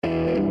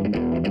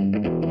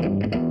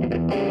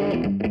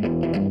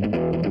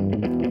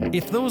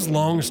If those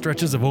long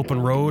stretches of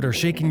open road are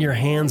shaking your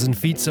hands and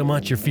feet so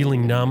much you're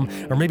feeling numb,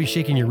 or maybe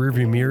shaking your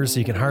rearview mirror so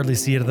you can hardly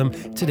see out of them,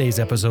 today's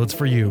episode's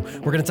for you.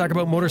 We're going to talk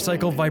about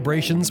motorcycle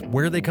vibrations,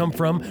 where they come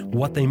from,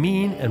 what they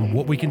mean, and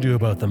what we can do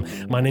about them.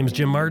 My name is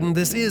Jim Martin.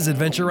 This is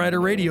Adventure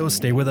Rider Radio.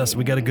 Stay with us.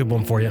 We got a good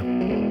one for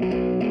you.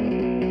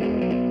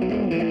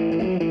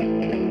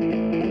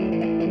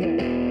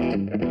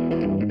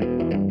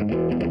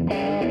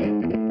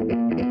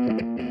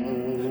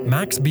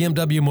 Max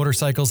BMW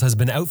Motorcycles has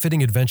been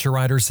outfitting adventure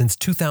riders since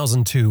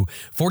 2002.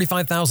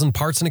 45,000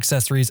 parts and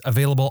accessories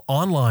available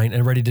online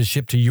and ready to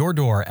ship to your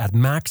door at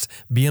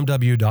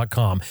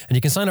maxbmw.com. And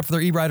you can sign up for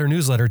their e-rider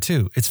newsletter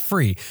too. It's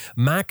free.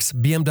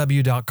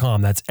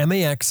 maxbmw.com. That's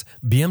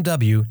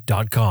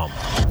maxbmw.com.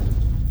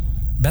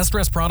 Best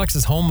Rest Products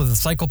is home of the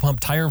Cycle Pump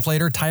Tire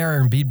Inflator, Tire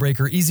Iron Bead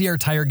Breaker, Easy Air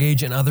Tire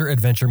Gauge, and other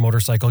adventure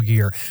motorcycle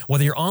gear.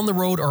 Whether you're on the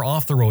road or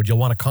off the road, you'll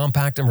want a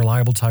compact and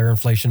reliable tire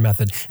inflation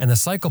method. And the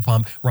Cycle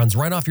Pump runs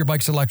right off your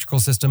bike's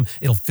electrical system.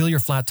 It'll fill your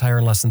flat tire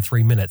in less than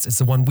 3 minutes. It's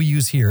the one we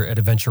use here at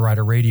Adventure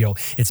Rider Radio.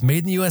 It's made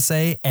in the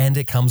USA, and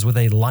it comes with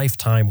a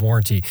lifetime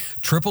warranty.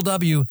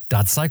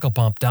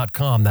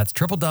 www.cyclepump.com. That's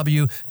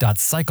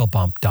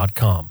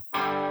www.cyclepump.com.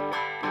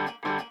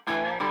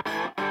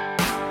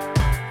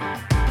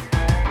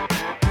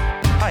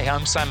 Hi,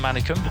 I'm Sam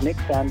Manicum. Nick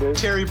Sanders.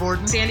 Terry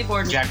Borden. Sandy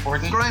Borden. Jack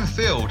Borden. Graham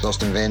Field.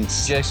 Dustin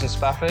Vince. Jason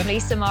Spafford.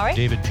 Lisa Murray.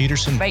 David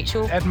Peterson.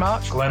 Rachel. Ed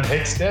March. Glenn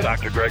Hickstead.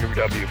 Dr. Gregory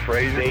W.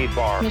 Fraser. Dave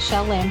Barr.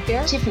 Michelle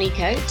Lamphere. Tiffany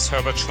Coates.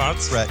 Herbert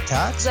Schwartz. Brett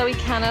Cox. Zoe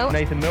Cano.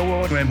 Nathan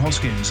Millward. Graham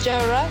Hoskins. Joe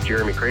Rush.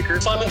 Jeremy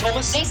Craker. Simon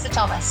Thomas. Lisa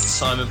Thomas.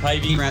 Simon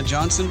Pavey. Grant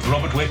Johnson.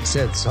 Robert Wick.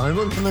 Sid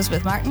Simon.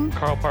 Elizabeth Martin.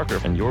 Carl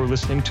Parker, and you're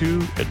listening to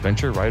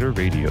Adventure Rider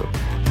Radio.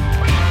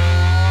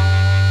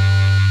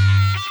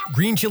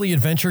 Green Chili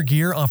Adventure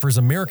Gear offers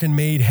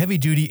American-made,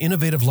 heavy-duty,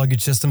 innovative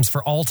luggage systems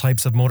for all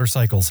types of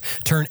motorcycles.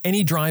 Turn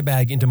any dry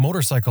bag into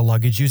motorcycle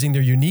luggage using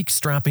their unique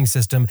strapping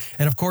system.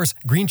 And of course,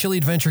 Green Chili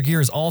Adventure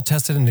Gear is all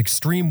tested in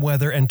extreme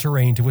weather and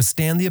terrain to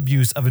withstand the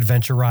abuse of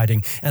adventure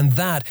riding. And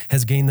that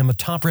has gained them a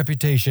top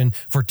reputation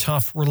for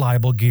tough,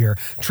 reliable gear.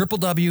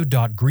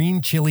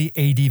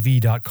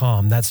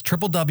 www.greenchiliadv.com. That's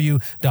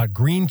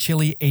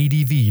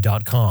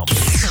www.greenchiliadv.com.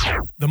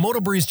 The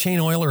MotoBreeze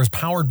chain oiler is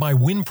powered by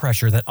wind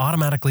pressure that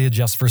automatically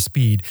adjusts for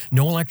speed.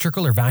 No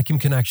electrical or vacuum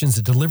connections.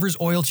 It delivers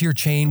oil to your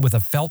chain with a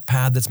felt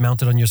pad that's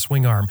mounted on your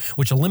swing arm,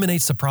 which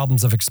eliminates the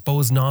problems of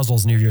exposed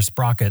nozzles near your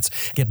sprockets.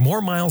 Get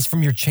more miles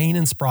from your chain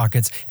and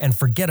sprockets and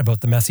forget about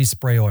the messy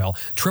spray oil.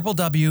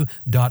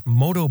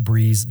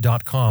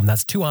 www.motobreeze.com.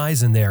 That's 2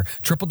 I's in there.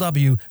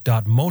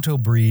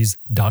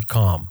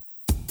 www.motobreeze.com.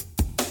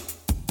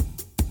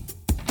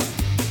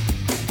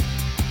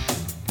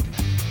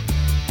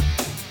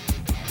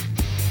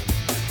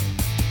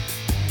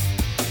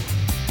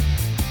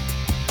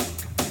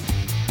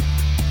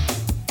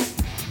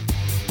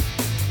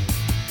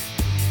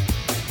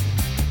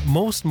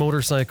 Most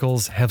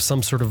motorcycles have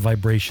some sort of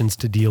vibrations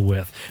to deal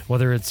with,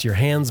 whether it's your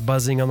hands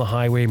buzzing on the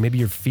highway, maybe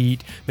your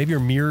feet, maybe your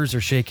mirrors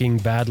are shaking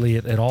badly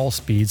at all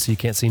speeds so you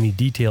can't see any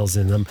details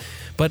in them.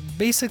 But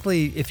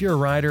basically, if you're a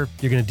rider,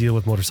 you're going to deal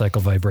with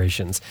motorcycle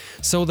vibrations.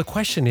 So the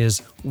question is,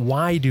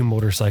 why do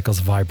motorcycles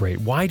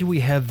vibrate? Why do we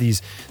have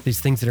these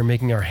things that are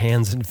making our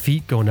hands and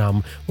feet go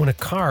numb when a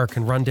car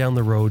can run down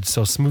the road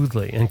so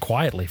smoothly and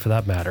quietly, for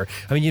that matter?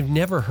 I mean, you've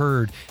never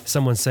heard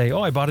someone say,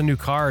 oh, I bought a new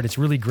car and it's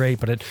really great,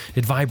 but it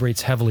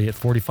vibrates heavily at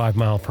 45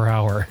 miles per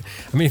hour.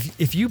 I mean,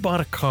 if you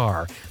bought a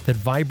car that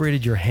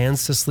vibrated your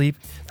hands to sleep,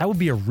 that would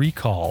be a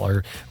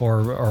recall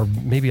or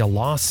maybe a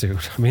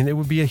lawsuit. I mean, it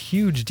would be a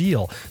huge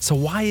deal. So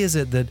why is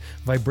it that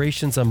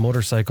vibrations on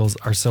motorcycles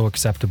are so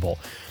acceptable?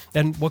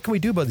 And what can we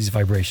do about these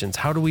vibrations?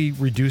 How do we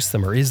reduce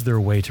them, or is there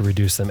a way to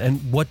reduce them?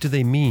 And what do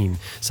they mean?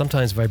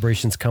 Sometimes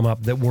vibrations come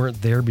up that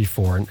weren't there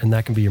before, and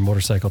that can be your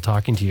motorcycle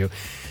talking to you.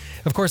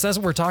 Of course, that's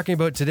what we're talking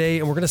about today,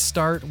 and we're going to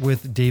start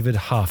with David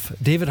Huff.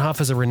 David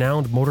Huff is a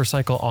renowned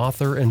motorcycle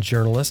author and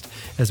journalist,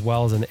 as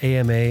well as an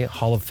AMA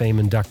Hall of Fame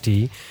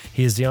inductee.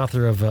 He is the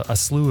author of a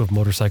slew of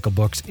motorcycle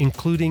books,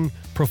 including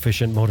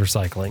Proficient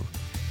Motorcycling.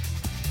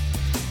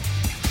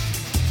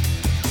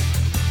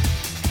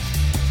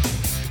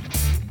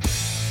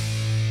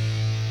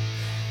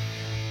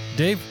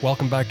 Dave,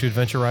 welcome back to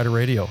Adventure Rider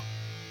Radio.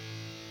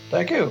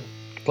 Thank you.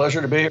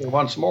 Pleasure to be here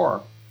once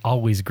more.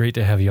 Always great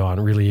to have you on,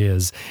 it really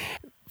is.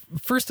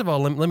 First of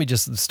all, let me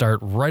just start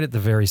right at the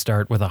very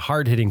start with a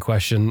hard-hitting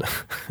question.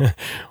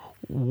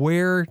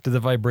 Where do the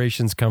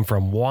vibrations come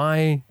from?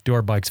 Why do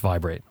our bikes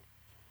vibrate?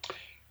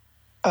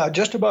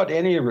 Just about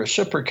any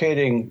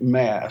reciprocating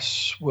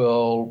mass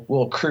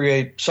will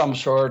create some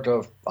sort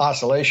of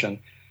oscillation,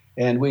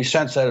 and we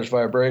sense that as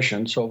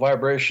vibration. So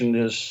vibration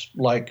is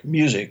like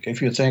music.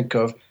 If you think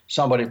of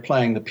somebody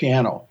playing the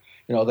piano,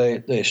 you know,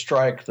 they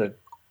strike the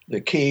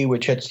key,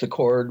 which hits the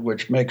chord,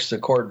 which makes the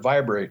chord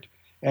vibrate,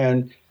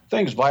 and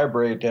things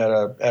vibrate at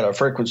a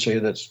frequency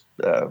that's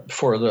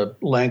for the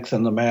length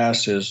and the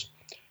mass is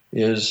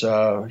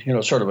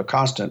sort of a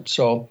constant.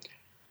 So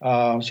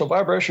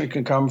vibration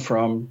can come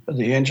from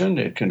the engine.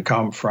 It can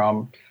come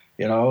from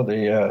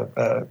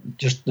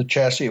just the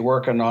chassis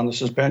working on the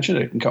suspension.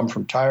 It can come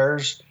from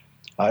tires.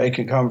 It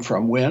can come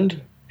from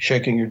wind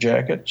shaking your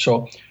jacket.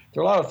 So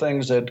there are a lot of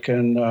things that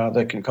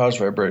can cause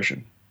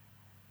vibration.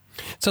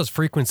 So it's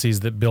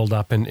frequencies that build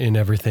up in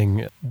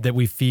everything that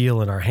we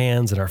feel in our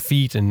hands and our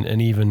feet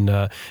and even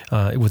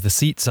with the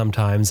seat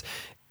sometimes.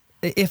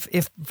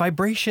 If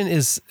vibration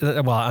is,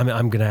 I'm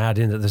going to add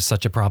in that there's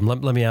such a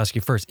problem. Let me ask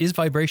you first, is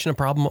vibration a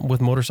problem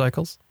with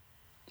motorcycles?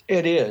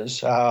 It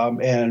is,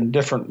 and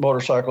different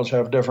motorcycles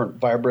have different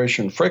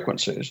vibration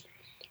frequencies.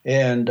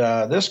 And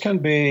this can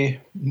be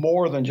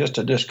more than just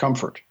a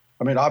discomfort.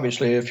 I mean,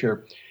 obviously, if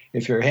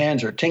your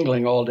hands are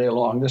tingling all day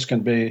long, this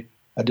can be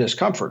a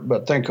discomfort.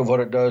 But think of what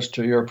it does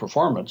to your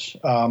performance.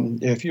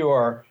 If you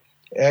are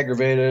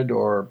aggravated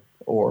or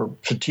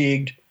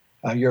fatigued,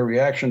 your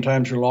reaction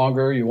times are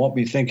longer. You won't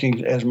be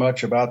thinking as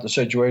much about the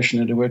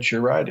situation into which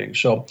you're riding.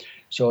 So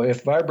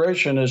if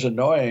vibration is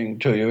annoying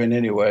to you in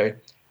any way,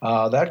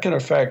 that can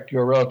affect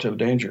your relative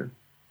danger.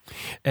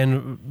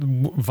 And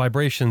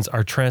vibrations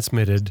are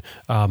transmitted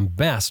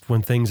best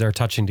when things are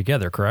touching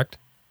together, correct?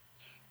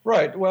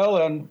 Right.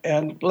 Well,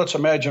 and let's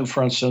imagine,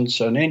 for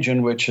instance, an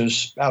engine which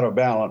is out of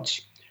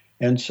balance,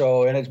 and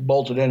it's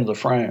bolted into the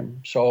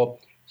frame. So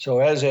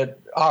as it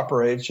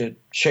operates, it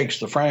shakes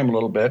the frame a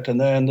little bit,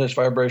 and then this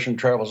vibration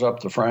travels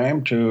up the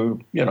frame to,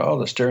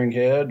 the steering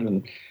head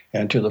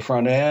and to the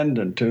front end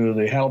and to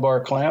the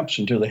handlebar clamps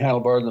and to the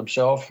handlebar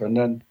themselves and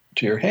then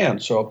to your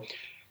hand. So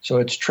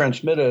it's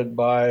transmitted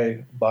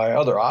by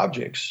other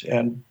objects,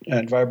 and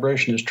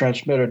vibration is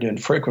transmitted in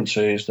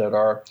frequencies that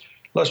are,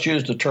 let's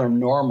use the term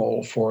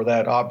normal for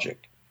that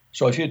object.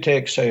 So if you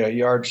take, say, a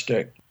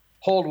yardstick,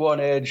 hold one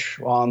edge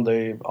on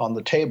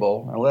the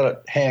table and let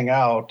it hang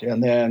out,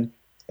 and then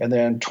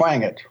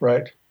twang it,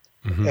 right?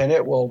 Mm-hmm. And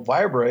it will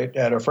vibrate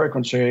at a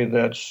frequency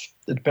that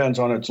depends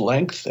on its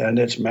length and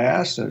its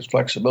mass and its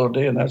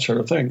flexibility and that sort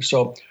of thing.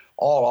 So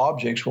all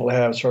objects will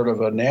have sort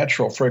of a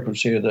natural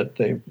frequency that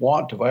they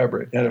want to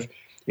vibrate. And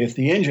if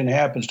the engine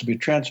happens to be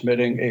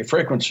transmitting a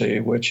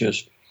frequency which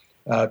is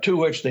to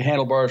which the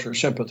handlebars are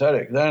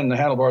sympathetic, then the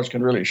handlebars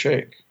can really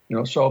shake.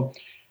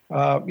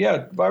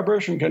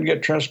 Vibration can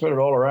get transmitted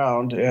all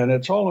around, and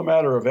it's all a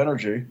matter of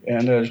energy.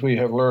 And as we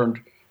have learned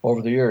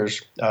over the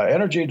years,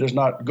 energy does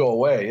not go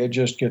away. It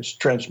just gets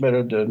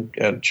transmitted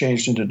and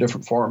changed into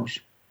different forms.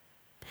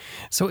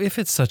 So if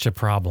it's such a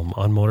problem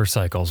on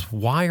motorcycles,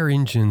 why are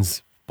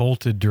engines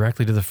bolted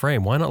directly to the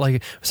frame? Why not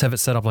have it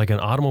set up like an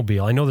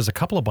automobile? I know there's a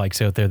couple of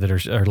bikes out there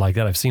that are like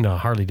that. I've seen a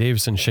Harley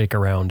Davidson shake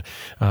around.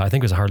 I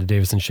think it was a Harley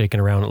Davidson shaking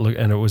around,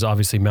 and it was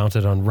obviously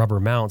mounted on rubber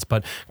mounts.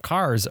 But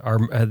cars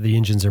the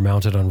engines are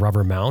mounted on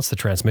rubber mounts. The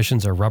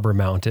transmissions are rubber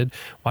mounted.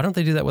 Why don't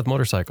they do that with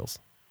motorcycles?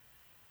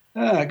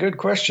 Good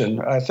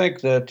question. I think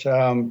that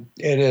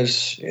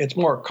it's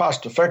more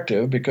cost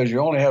effective because you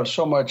only have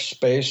so much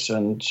space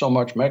and so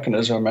much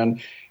mechanism.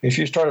 And if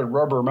you started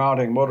rubber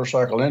mounting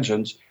motorcycle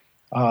engines,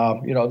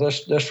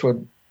 this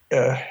would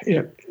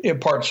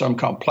impart some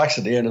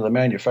complexity into the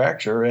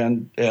manufacture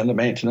and the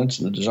maintenance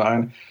and the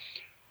design.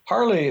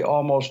 Harley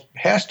almost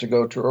has to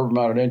go to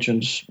rubber-mounted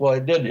engines. Well,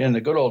 it did in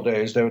the good old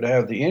days. They would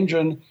have the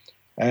engine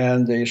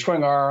and the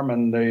swing arm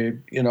and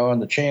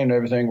the chain and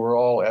everything were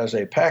all as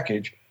a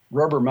package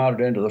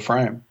rubber-mounted into the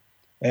frame.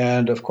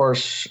 And of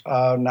course,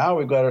 now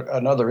we've got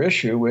another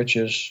issue, which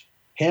is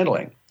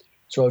handling.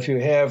 So if you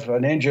have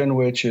an engine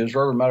which is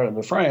rubber mounted in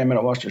the frame and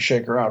it wants to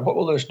shake around, what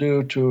will this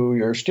do to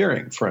your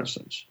steering, for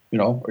instance,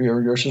 or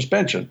your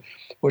suspension,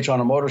 which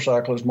on a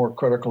motorcycle is more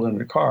critical than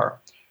the car?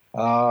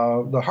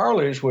 The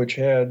Harleys, which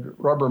had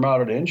rubber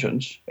mounted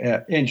engines,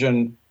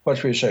 engine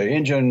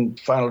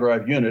final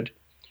drive unit,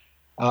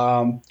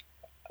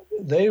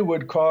 they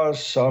would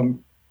cause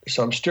some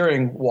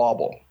steering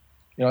wobble.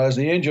 As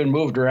the engine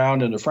moved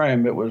around in the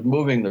frame, it was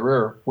moving the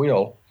rear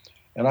wheel.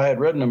 And I had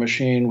ridden a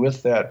machine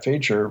with that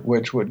feature,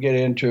 which would get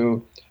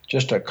into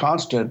just a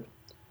constant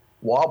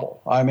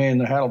wobble. I mean,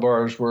 the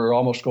handlebars were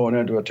almost going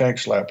into a tank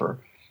slapper,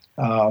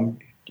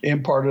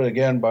 imparted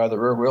again by the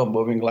rear wheel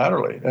moving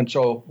laterally. And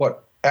so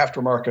what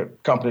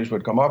aftermarket companies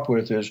would come up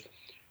with is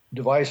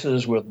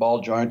devices with ball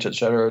joints, et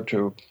cetera,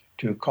 to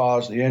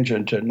cause the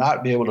engine to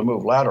not be able to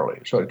move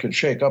laterally. So it could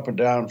shake up and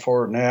down,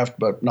 forward and aft,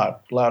 but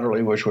not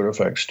laterally, which would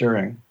affect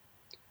steering.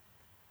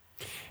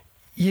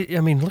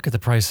 I mean, look at the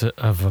price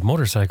of a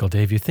motorcycle,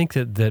 Dave. You think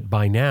that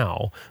by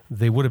now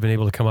they would have been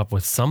able to come up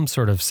with some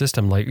sort of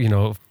system like,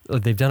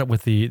 they've done it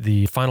with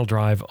the final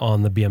drive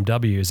on the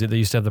BMWs. They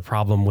used to have the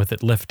problem with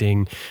it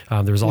lifting.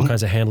 There was all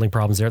kinds of handling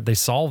problems there. They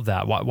solved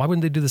that. Why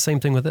wouldn't they do the same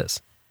thing with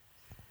this?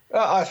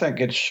 I think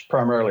it's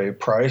primarily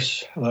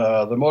price.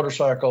 The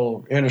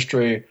motorcycle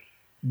industry,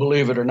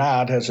 believe it or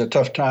not, has a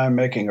tough time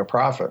making a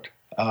profit.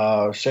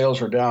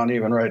 Sales are down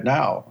even right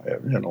now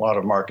in a lot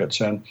of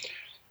markets.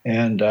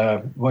 And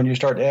when you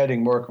start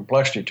adding more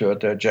complexity to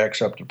it, that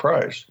jacks up the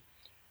price.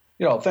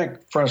 Think,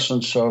 for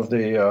instance, of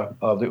the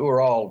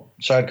Ural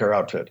sidecar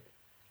outfit.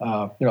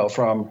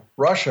 From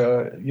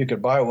Russia, you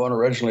could buy one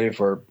originally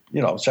for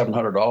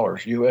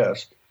 $700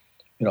 US,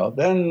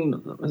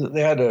 Then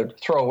they had to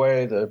throw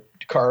away the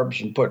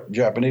carbs and put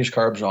Japanese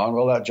carbs on.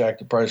 Well, that jacked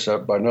the price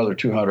up by another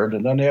 200.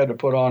 And then they had to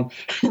put on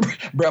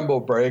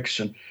Brembo brakes,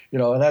 and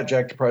and that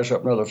jacked the price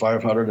up another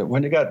 500. And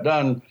when you got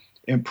done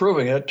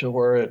improving it to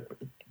where it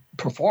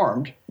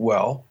performed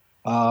well,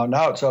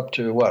 now it's up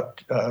to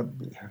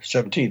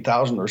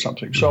 17,000 or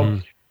something.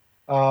 So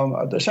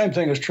the same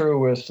thing is true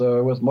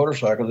with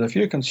motorcycles. If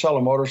you can sell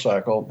a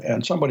motorcycle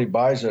and somebody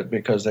buys it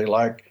because they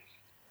like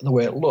the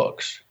way it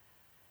looks,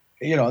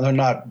 they're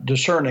not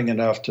discerning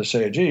enough to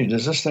say, gee,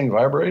 does this thing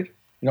vibrate?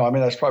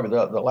 That's probably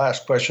the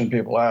last question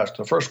people ask.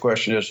 The first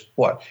question is,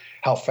 what?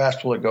 How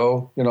fast will it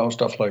go?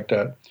 Stuff like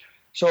that.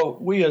 So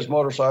we as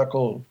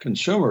motorcycle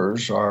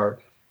consumers are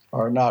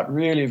not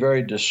really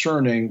very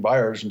discerning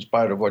buyers in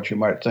spite of what you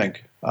might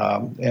think.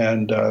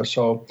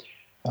 So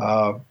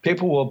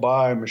people will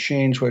buy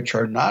machines which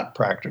are not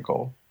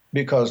practical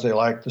because they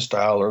like the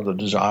style or the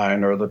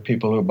design, or the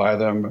people who buy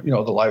them, the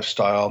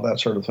lifestyle, that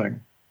sort of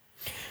thing.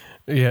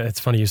 Yeah, it's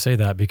funny you say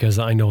that, because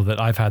I know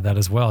that I've had that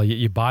as well.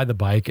 You buy the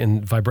bike,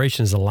 and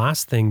vibration is the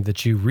last thing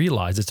that you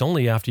realize. It's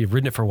only after you've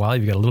ridden it for a while,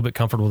 you get a little bit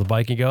comfortable with the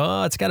bike, and you go,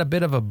 oh, it's got a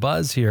bit of a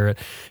buzz here at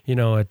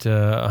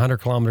 100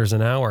 kilometers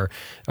an hour,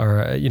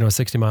 or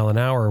 60 mile an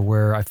hour,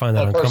 where I find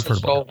that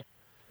uncomfortable.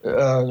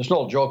 There's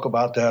no joke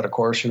about that, of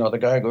course. The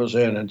guy goes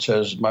in and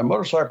says, my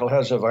motorcycle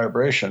has a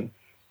vibration.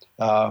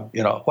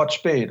 What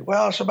speed?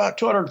 Well, it's about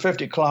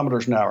 250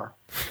 kilometers an hour.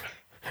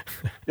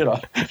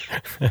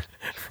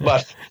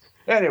 But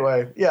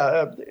anyway,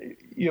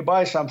 you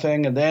buy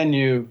something, and then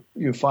you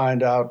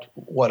find out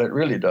what it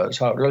really does,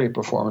 how it really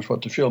performs,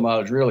 what the fuel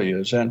mileage really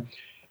is. And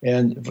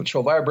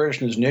so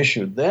vibration is an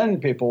issue. Then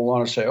people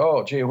want to say,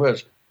 oh, gee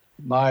whiz,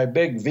 my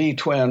big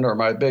V-twin or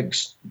my big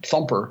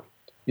thumper,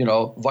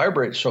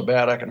 vibrates so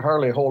bad I can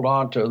hardly hold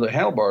on to the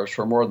handlebars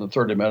for more than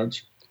 30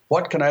 minutes.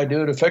 What can I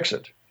do to fix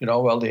it?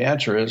 Well, the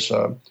answer is,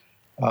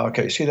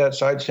 okay, see that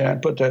side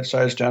stand? Put that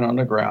side stand on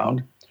the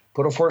ground.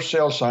 Put a for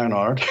sale sign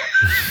on it.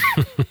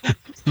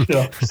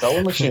 Sell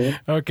a machine.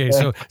 Okay,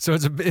 so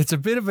it's a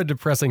bit of a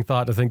depressing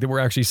thought to think that we're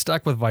actually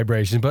stuck with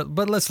vibration,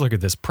 but let's look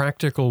at this.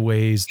 Practical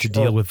ways to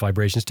deal with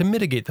vibrations, to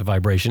mitigate the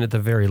vibration at the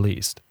very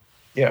least.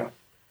 Yeah.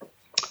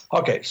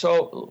 Okay,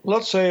 so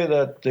let's say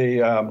that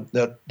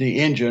the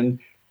engine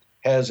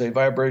has a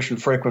vibration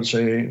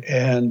frequency,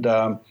 and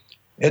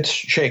it's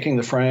shaking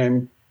the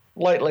frame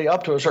lightly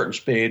up to a certain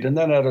speed, and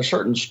then at a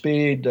certain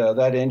speed,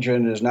 that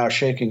engine is now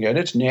shaking at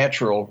its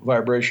natural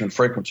vibration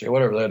frequency,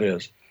 whatever that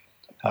is.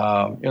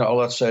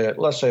 Let's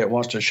say it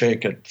wants to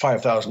shake at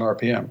 5,000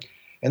 RPM,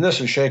 and this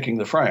is shaking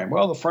the frame.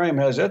 Well, the frame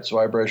has its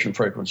vibration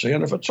frequency,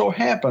 and if it so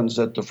happens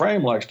that the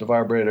frame likes to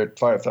vibrate at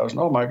 5,000,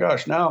 oh my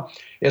gosh, now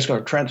it's going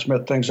to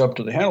transmit things up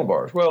to the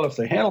handlebars. Well, if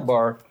the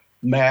handlebar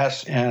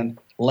mass and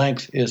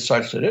length is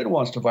such that it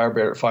wants to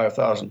vibrate at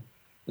 5,000,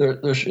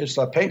 it's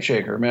a paint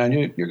shaker, man.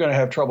 You're going to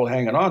have trouble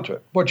hanging on to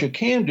it. What you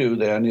can do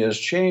then is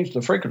change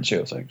the frequency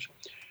of things.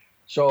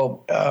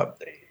 So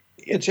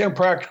it's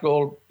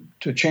impractical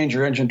to change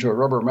your engine to a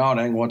rubber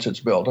mounting once it's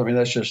built.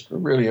 That's just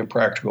really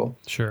impractical.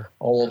 Sure.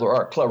 Although there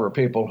are clever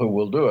people who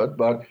will do it.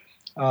 But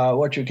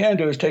what you can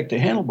do is take the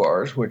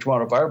handlebars, which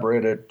want to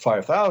vibrate at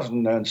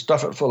 5,000, and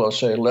stuff it full of,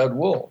 say, lead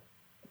wool.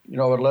 You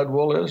know what lead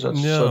wool is?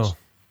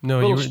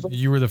 No,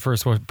 you were the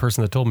first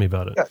person that told me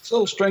about it. Yeah, it's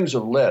little strings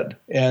of lead.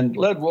 And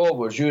lead wool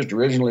was used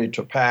originally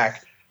to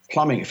pack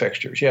plumbing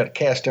fixtures. You had a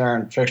cast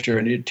iron fixture,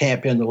 and you'd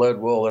tamp in the lead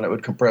wool, and it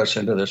would compress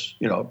into this,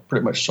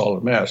 pretty much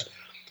solid mass.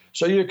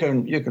 So you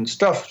can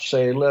stuff,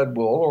 say, lead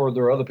wool, or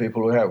there are other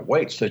people who have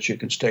weights that you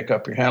can stick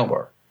up your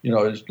handlebar.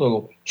 This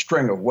little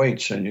string of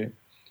weights, and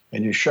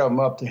you shove them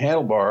up the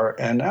handlebar,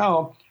 and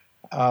now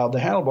the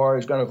handlebar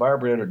is going to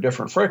vibrate at a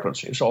different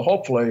frequency. So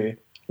hopefully,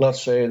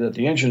 let's say that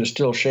the engine is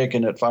still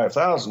shaking at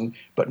 5,000,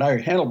 but now your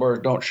handlebars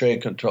don't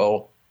shake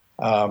until,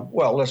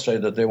 let's say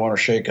that they want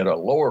to shake at a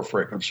lower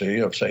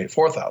frequency of, say,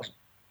 4,000.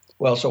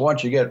 Well, so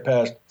once you get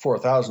past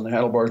 4,000, the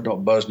handlebars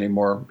don't buzz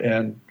anymore,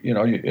 and,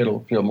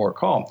 it'll feel more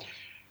calm.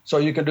 So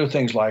you can do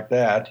things like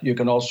that. You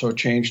can also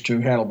change to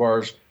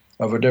handlebars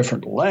of a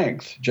different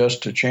length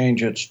just to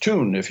change its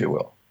tune, if you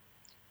will.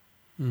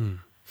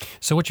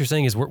 So what you're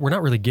saying is we're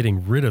not really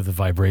getting rid of the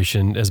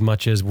vibration as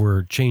much as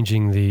we're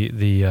changing the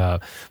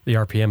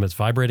RPM it's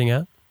vibrating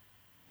at?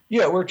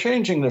 Yeah, we're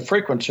changing the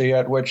frequency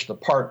at which the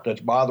part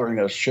that's bothering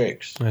us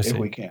shakes, if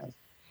we can.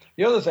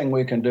 The other thing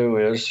we can do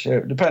is,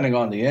 depending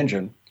on the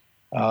engine,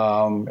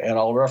 and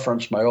I'll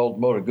reference my old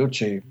Moto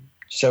Guzzi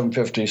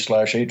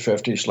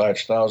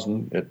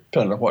 750/850/1000,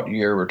 depending on what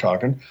year we're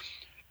talking.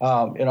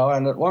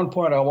 And at one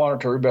point I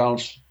wanted to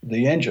rebalance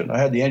the engine. I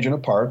had the engine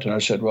apart, and I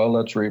said, well,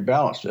 let's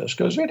rebalance this,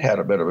 because it had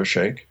a bit of a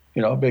shake.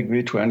 Big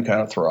V-twin kind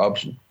of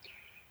throbs.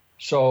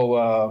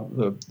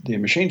 So the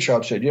machine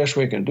shop said, yes,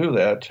 we can do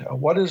that.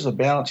 What is the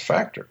balance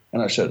factor?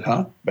 And I said,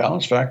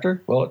 balance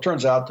factor? Well, it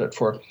turns out that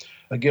for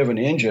a given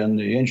engine,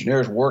 the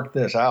engineers worked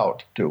this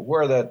out to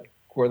where that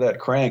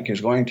crank is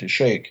going to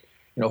shake,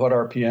 what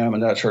RPM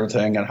and that sort of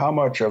thing, and how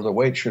much of the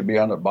weight should be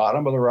on the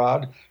bottom of the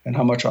rod and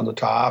how much on the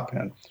top.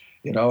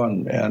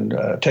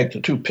 and take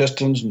the two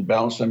pistons and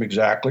balance them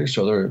exactly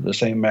so they're the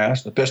same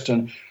mass. The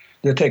piston,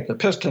 they take the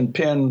piston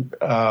pin,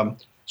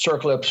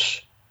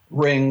 circlips,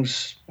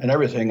 rings, and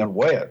everything and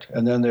weigh it.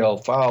 And then they'll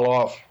file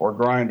off or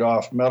grind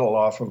off metal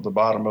off of the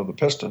bottom of the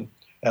piston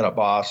at a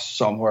boss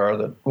somewhere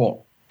that won't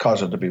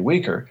cause it to be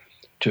weaker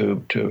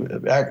to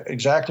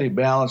exactly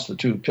balance the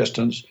two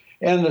pistons.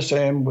 And the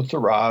same with the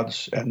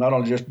rods, and not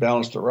only just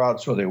balance the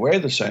rods so they weigh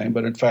the same,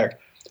 but in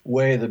fact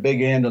weigh the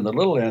big end and the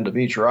little end of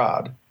each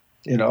rod,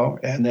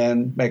 and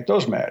then make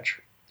those match.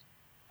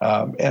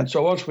 And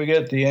so once we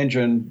get the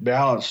engine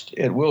balanced,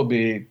 it will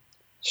be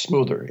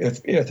smoother.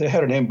 If they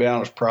had an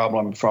imbalance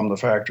problem from the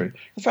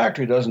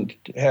factory doesn't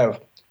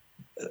have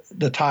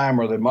the time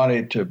or the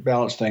money to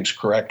balance things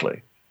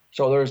correctly.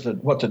 So there's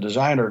what the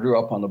designer drew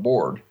up on the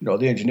board.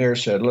 The engineer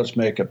said, let's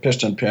make a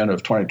piston pin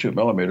of 22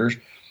 millimeters.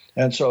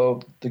 And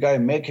so the guy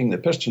making the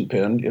piston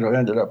pin,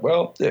 ended up,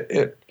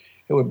 it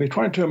would be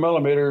 22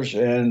 millimeters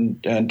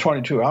and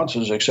 22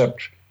 ounces,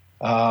 except,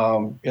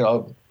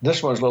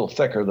 this one's a little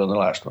thicker than the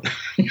last one.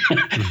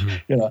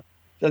 Mm-hmm.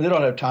 Then they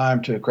don't have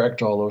time to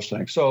correct all those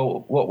things.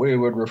 So what we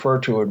would refer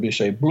to would be,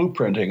 say,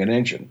 blueprinting an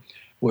engine,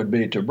 would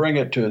be to bring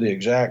it to the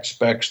exact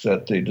specs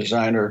that the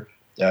designer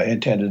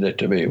intended it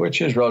to be,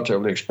 which is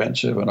relatively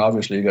expensive, and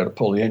obviously you got to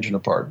pull the engine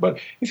apart. But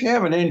if you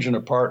have an engine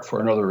apart for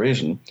another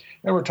reason,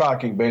 and we're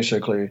talking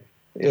basically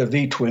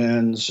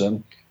V-twins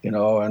and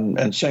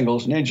and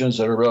singles and engines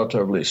that are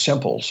relatively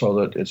simple, so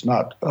that it's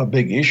not a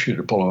big issue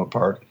to pull them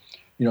apart,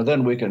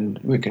 then we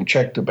can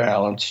check the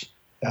balance,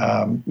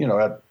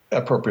 at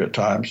appropriate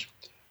times.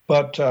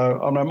 But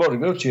on my Moto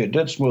Guzzi, it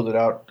did smooth it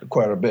out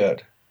quite a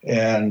bit,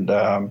 and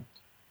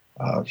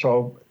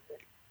so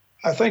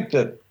I think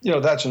that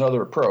that's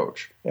another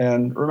approach.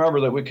 And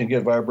remember that we can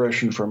get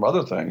vibration from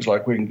other things,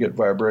 like we can get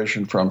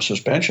vibration from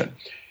suspension.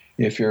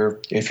 If your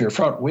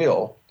front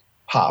wheel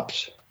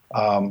hops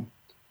and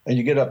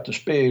you get up to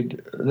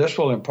speed, this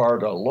will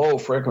impart a low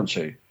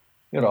frequency.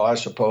 I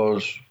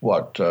suppose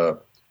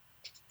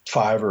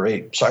 5 or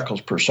 8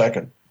 cycles per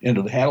second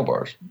into the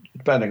handlebars,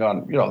 depending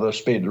on the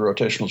speed, the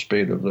rotational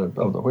speed of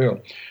the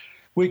wheel.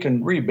 We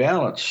can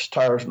rebalance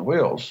tires and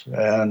wheels,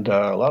 and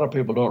a lot of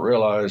people don't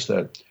realize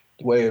that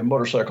the way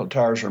motorcycle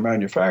tires are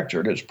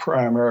manufactured is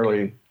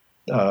primarily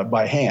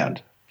by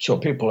hand. So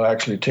people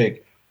actually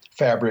take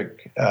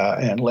fabric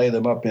and lay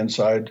them up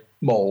inside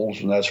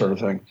molds and that sort of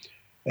thing.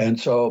 And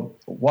so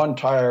one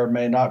tire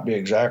may not be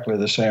exactly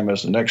the same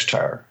as the next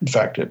tire. In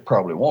fact, it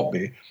probably won't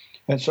be.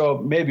 And so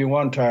maybe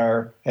one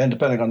tire, and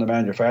depending on the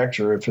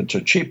manufacturer, if it's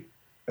a cheap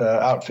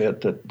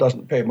outfit that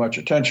doesn't pay much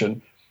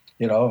attention,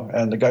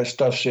 and the guy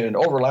stuffs in,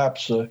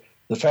 overlaps the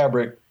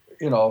fabric,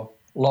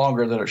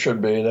 longer than it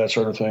should be, that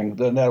sort of thing,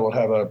 then that will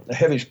have a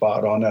heavy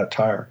spot on that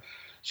tire.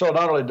 So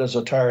not only does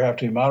the tire have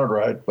to be mounted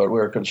right, but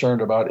we're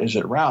concerned about, is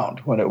it round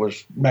when it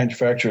was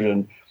manufactured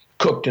and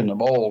cooked in the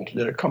mold?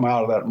 Did it come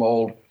out of that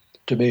mold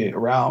to be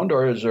round,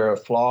 or is there a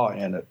flaw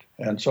in it?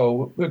 And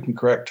so we can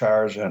correct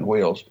tires and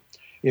wheels.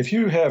 If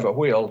you have a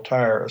wheel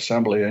tire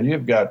assembly and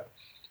you've got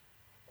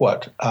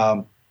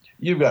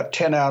you've got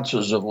 10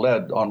 ounces of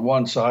lead on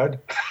one side,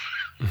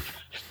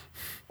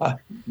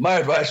 my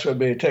advice would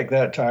be take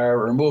that tire,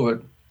 remove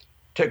it,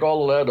 take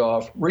all the lead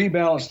off,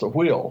 rebalance the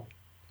wheel,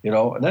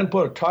 and then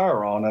put a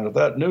tire on. And if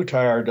that new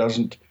tire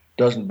doesn't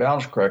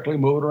balance correctly,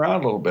 move it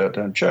around a little bit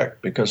and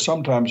check, because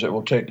sometimes it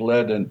will take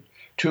lead in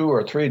 2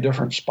 or 3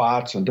 different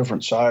spots and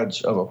different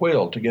sides of a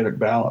wheel to get it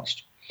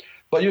balanced.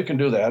 But you can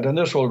do that, and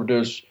this will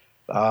reduce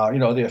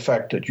the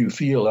effect that you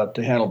feel at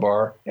the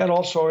handlebar and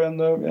also in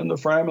the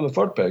frame and the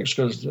foot pegs,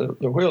 because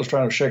the wheel is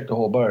trying to shake the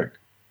whole bike.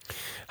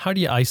 How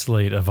do you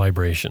isolate a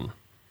vibration?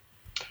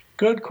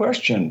 Good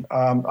question.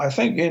 I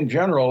think in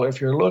general, if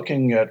you're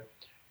looking at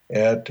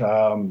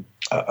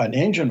an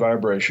engine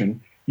vibration,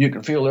 you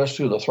can feel this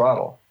through the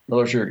throttle. In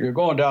other words, you're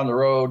going down the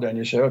road and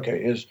you say,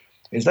 okay,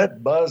 is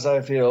that buzz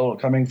I feel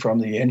coming from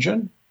the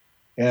engine?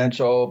 And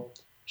so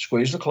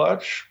squeeze the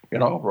clutch,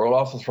 roll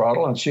off the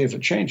throttle and see if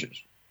it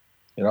changes.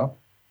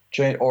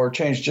 Change. So you're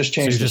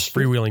just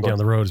freewheeling down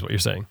the road is what you're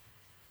saying.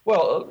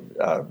 Well,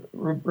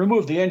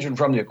 remove the engine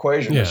from the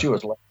equation and see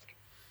what's left.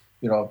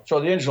 So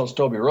the engine will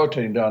still be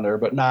rotating down there,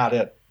 but not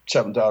at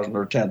 7,000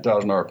 or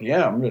 10,000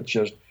 RPM.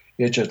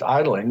 It's just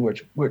idling,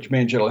 which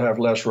means it'll have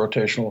less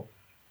rotational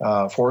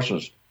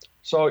forces.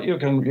 So you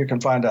can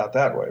find out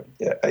that way.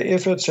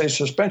 If it's a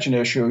suspension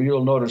issue,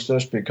 you'll notice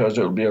this because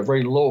it'll be a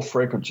very low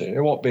frequency.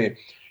 It won't be,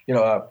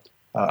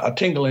 a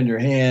tingle in your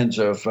hands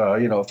of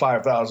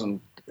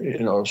 5,000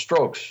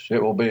 strokes.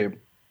 It will be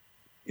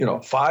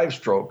 5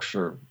 strokes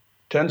or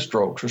 10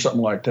 strokes or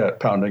something like that,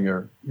 pounding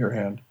your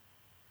hand.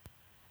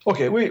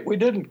 Okay, we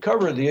didn't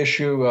cover the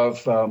issue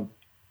of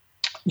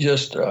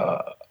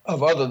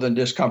of other than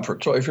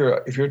discomfort. So if you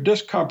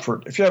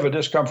have a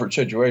discomfort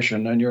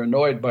situation and you're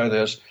annoyed by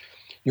this,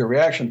 your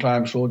reaction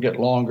times will get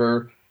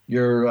longer.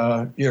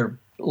 Your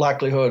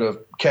likelihood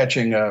of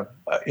catching a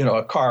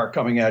car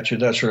coming at you,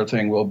 that sort of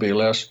thing, will be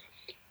less.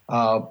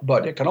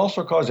 But it can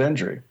also cause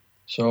injury.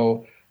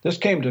 So this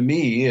came to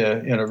me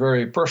in a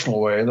very personal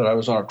way, that I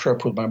was on a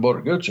trip with my Moto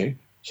Guzzi,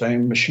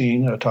 same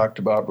machine I talked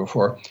about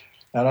before.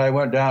 And I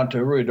went down to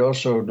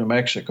Ruidoso, New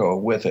Mexico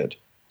with it.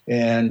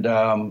 And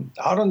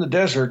out in the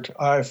desert,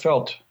 I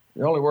felt,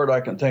 the only word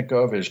I can think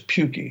of is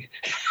pukey,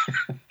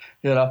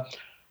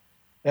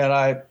 And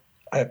I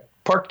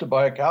parked the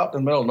bike out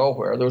in the middle of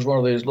nowhere. There was one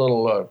of these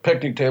little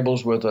picnic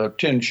tables with a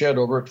tin shed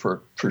over it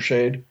for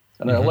shade.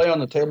 And I lay on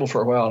the table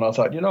for a while, and I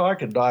thought, I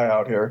could die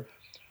out here.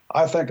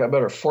 I think I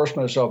better force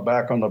myself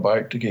back on the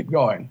bike to keep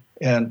going.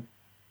 And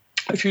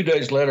a few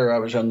days later, I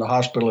was in the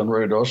hospital in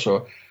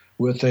Ruidoso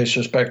with a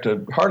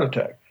suspected heart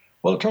attack.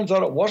 Well, it turns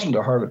out it wasn't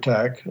a heart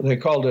attack. They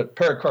called it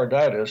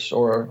pericarditis,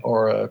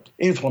 or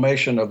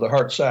inflammation of the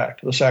heart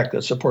sac, the sac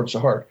that supports the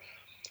heart.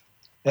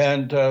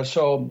 And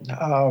so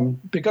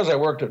because I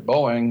worked at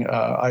Boeing,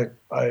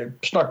 I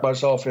snuck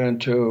myself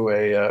into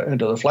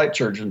the flight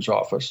surgeon's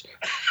office.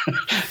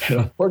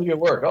 Where do you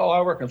work? Oh,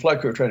 I work in flight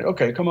crew training.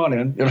 Okay, come on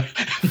in.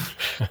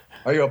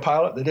 Are you a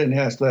pilot? They didn't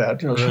ask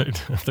that.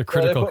 Right. The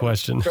critical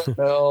question.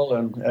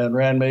 And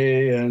ran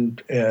me,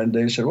 and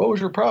they said, "What was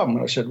your problem?"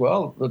 And I said,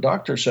 "Well, the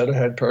doctor said I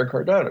had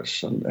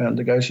pericarditis." And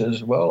the guy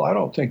says, "Well, I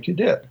don't think you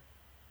did."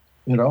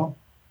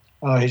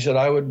 He said,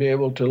 "I would be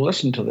able to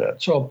listen to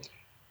that." So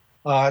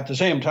at the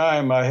same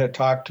time, I had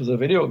talked to the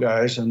video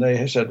guys, and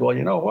they said, "Well,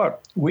 you know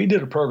what? We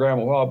did a program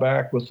a while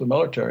back with the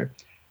military.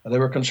 And they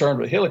were concerned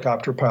with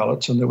helicopter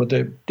pilots, and what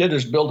they did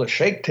is build a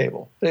shake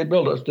table. They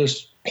built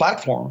this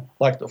platform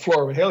like the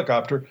floor of a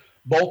helicopter,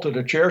 bolted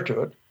a chair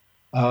to it,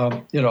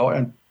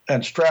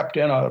 and strapped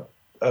in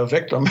a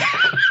victim,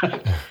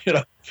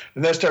 and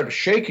they started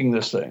shaking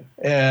this thing.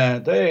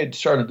 And they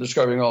started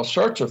discovering all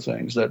sorts of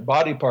things, that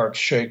body parts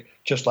shake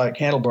just like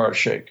handlebars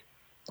shake,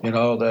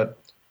 that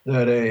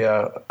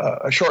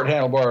a short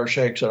handlebar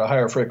shakes at a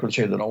higher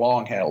frequency than a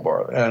long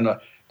handlebar, and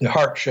the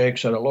heart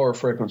shakes at a lower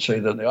frequency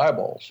than the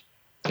eyeballs.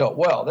 So,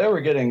 well, they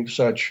were getting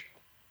such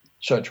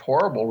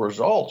horrible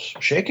results,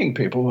 shaking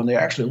people, when they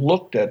actually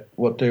looked at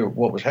what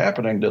was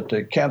happening, that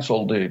they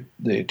canceled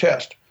the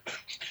test.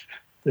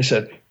 They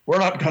said, "We're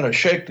not going to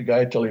shake the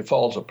guy till he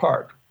falls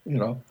apart."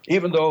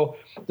 Even though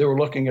they were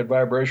looking at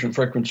vibration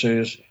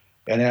frequencies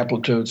and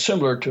amplitude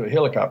similar to a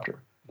helicopter.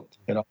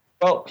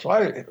 Well, so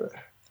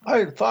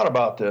I thought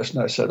about this,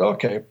 and I said,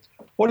 okay,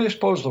 what do you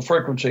suppose the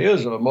frequency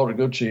is of a Moto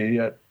Guzzi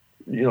at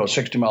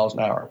 60 miles an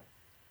hour,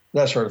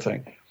 that sort of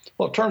thing?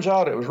 Well, it turns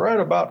out it was right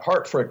about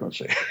heart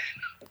frequency,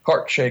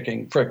 heart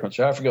shaking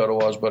frequency. I forgot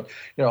what it was, but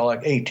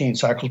like 18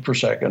 cycles per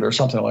second or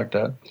something like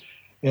that.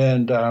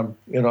 And so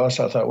I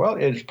thought, well,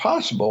 it's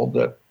possible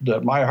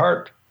that my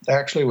heart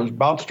actually was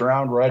bounced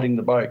around riding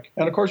the bike.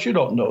 And of course, you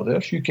don't know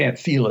this, you can't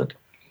feel it,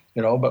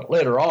 But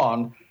later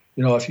on,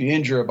 if you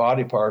injure a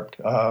body part,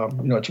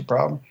 it's a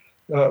problem.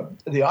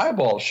 The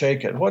eyeballs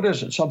shake it. What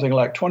is it? Something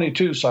like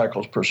 22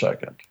 cycles per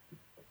second.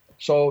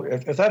 So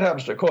if that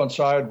happens to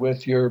coincide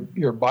with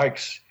your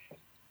bike's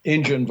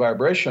engine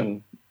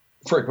vibration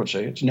frequency,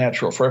 its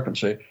natural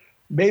frequency,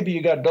 maybe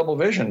you got double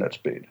vision at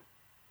speed.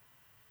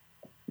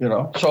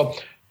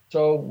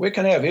 So we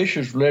can have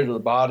issues related to the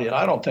body, and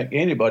I don't think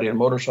anybody in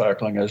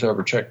motorcycling has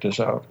ever checked this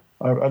out.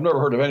 I've never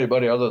heard of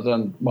anybody other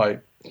than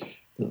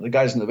the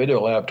guys in the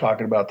video lab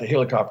talking about the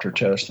helicopter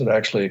test that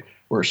actually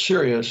were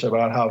serious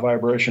about how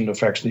vibration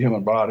affects the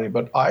human body.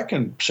 But I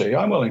can say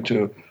I'm willing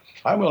to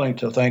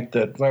think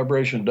that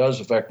vibration does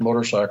affect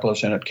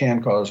motorcyclists, and it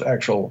can cause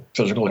actual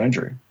physical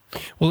injury.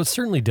 Well, it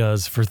certainly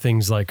does for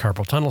things like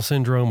carpal tunnel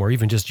syndrome, or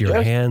even just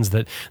your hands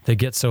that they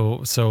get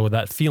so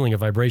that feeling of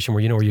vibration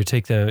where where you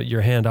take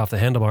your hand off the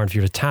handlebar, and if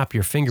you were to tap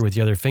your finger with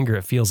the other finger,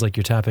 it feels like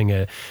you're tapping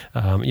a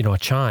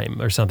chime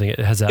or something. It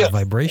has that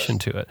vibration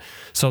to it.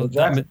 So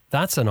exactly.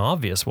 That's an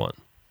obvious one.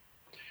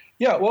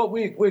 Yeah, well,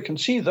 we can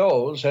see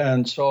those,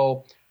 and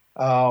so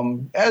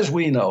as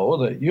we know,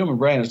 the human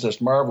brain is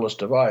this marvelous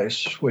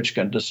device which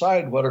can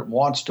decide what it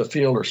wants to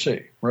feel or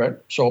see, right?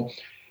 So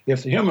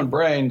if the human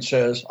brain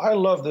says, I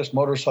love this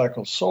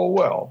motorcycle so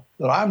well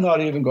that I'm not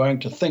even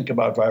going to think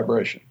about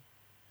vibration,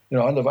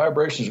 and the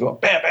vibration is going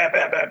bam, bam,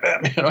 bam, bam,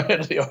 bam,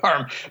 into the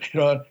arm,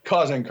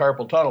 causing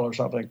carpal tunnel or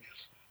something.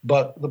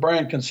 But the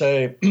brain can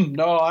say,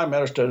 no, I'm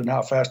interested in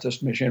how fast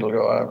this machine will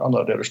go. I'm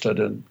not interested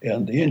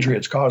in the injury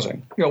it's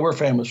causing. We're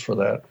famous for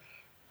that.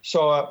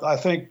 So I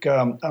think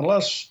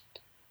unless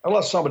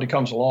somebody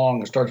comes along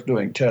and starts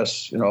doing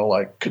tests,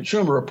 like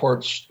Consumer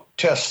Reports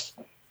tests,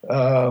 the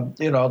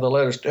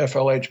latest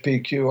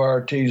FLHP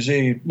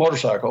QRTZ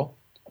motorcycle,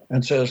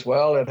 and says,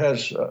 well, it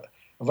has a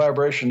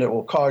vibration that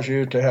will cause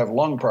you to have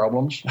lung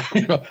problems.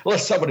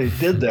 Unless somebody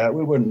did that,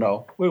 we wouldn't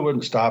know. We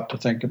wouldn't stop to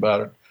think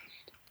about it.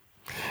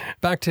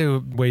 Back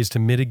to ways to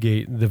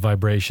mitigate the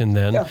vibration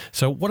then. Yeah.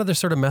 So what other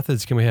sort of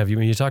methods can we have?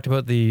 You talked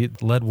about the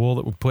lead wool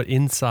that we put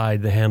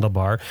inside the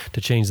handlebar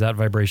to change that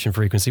vibration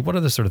frequency. What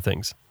other sort of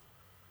things?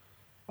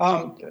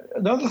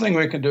 Another thing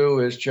we can do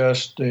is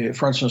just,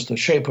 for instance, the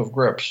shape of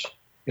grips.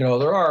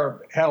 There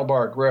are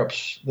handlebar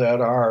grips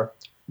that are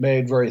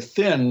made very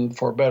thin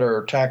for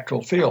better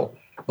tactile feel,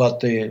 but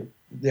the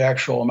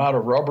actual amount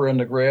of rubber in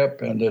the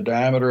grip and the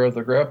diameter of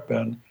the grip,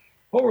 and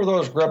what were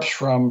those grips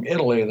from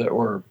Italy that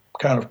were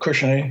kind of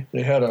cushiony?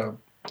 They had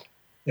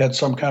had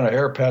some kind of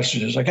air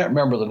passages. I can't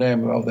remember the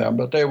name of them,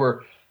 but they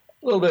were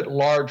a little bit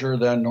larger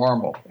than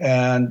normal,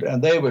 and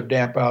they would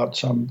damp out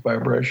some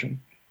vibration.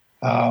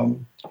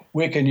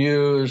 We can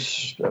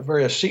use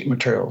various seat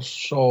materials.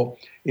 So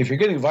if you're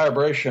getting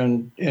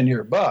vibration in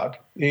your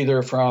butt,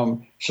 either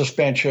from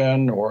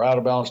suspension or out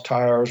of balance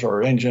tires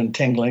or engine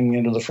tingling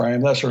into the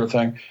frame, that sort of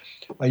thing,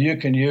 you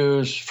can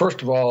use,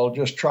 first of all,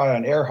 just try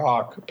an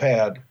AirHawk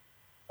pad,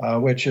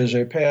 which is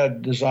a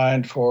pad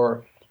designed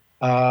for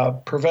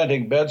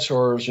preventing bed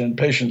sores in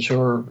patients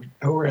who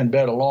are in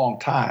bed a long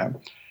time.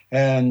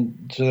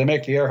 And so they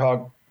make the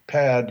AirHawk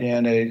pad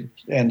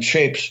in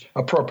shapes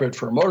appropriate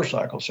for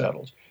motorcycle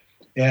saddles.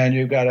 And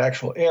you've got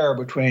actual air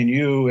between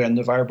you and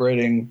the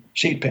vibrating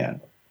seat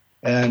pan.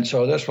 And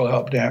so this will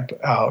help damp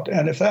out.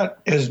 And if that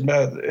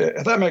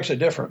makes a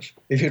difference,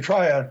 if you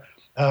try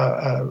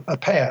a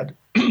pad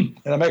and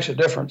it makes a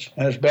difference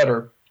and it's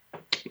better,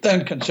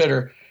 then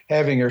consider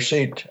having your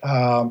seat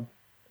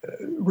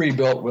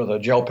rebuilt with a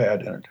gel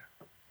pad in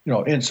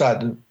it,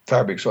 inside the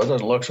fabric, so it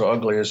doesn't look so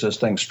ugly as this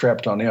thing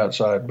strapped on the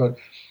outside. But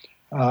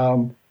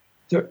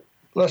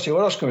let's see,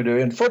 what else can we do?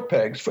 In foot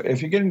pegs,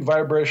 if you're getting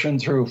vibration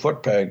through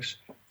foot pegs,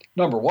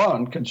 number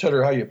one,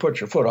 consider how you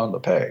put your foot on the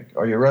peg.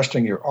 Are you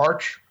resting your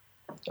arch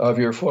of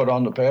your foot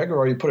on the peg, or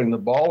are you putting the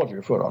ball of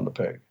your foot on the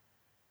peg?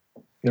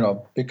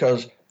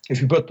 Because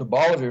if you put the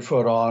ball of your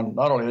foot on,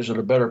 not only is it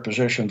a better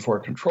position for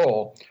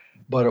control,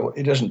 but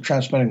it isn't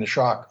transmitting the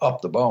shock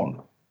up the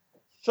bone.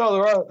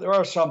 So there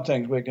are some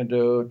things we can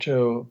do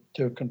to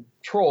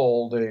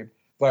control the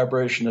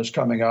vibration that's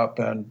coming up,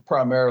 and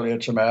primarily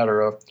it's a matter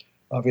of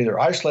either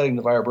isolating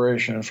the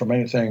vibration from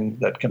anything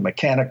that can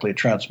mechanically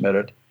transmit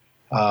it,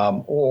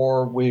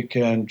 or we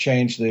can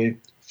change the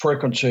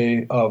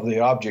frequency of the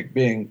object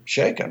being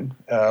shaken,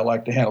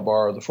 like the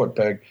handlebar or the foot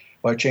peg,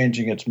 by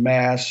changing its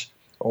mass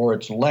or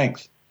its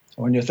length.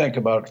 When you think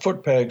about it,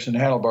 foot pegs and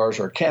handlebars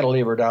are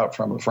cantilevered out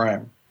from the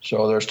frame,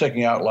 so they're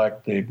sticking out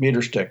like the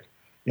meter stick.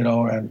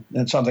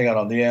 And something out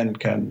on the end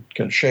can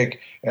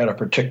shake at a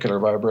particular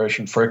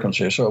vibration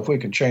frequency. So if we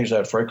can change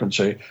that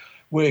frequency,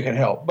 we can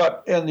help.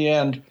 But in the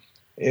end,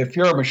 if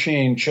your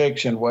machine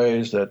shakes in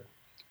ways that,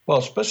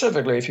 well,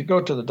 specifically, if you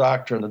go to the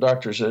doctor and the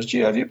doctor says, gee,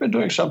 have you been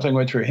doing something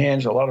with your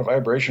hands, a lot of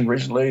vibration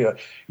recently?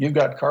 You've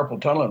got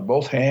carpal tunnel in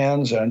both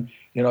hands, and,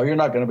 you're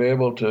not going to be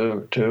able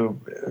to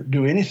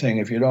do anything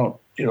if you don't,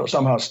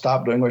 somehow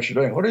stop doing what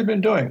you're doing. What have you been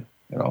doing?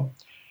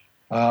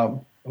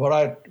 What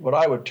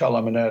I would tell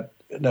them in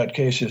that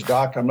case is,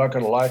 Doc, I'm not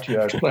going to lie to you,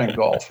 I was playing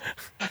golf.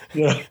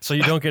 So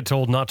you don't get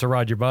told not to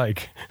ride your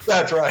bike.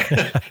 That's right.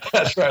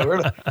 That's right. We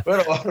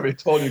don't want to be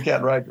told you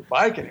can't ride your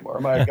bike anymore.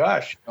 My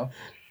gosh.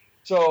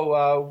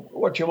 So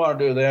what you want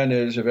to do then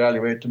is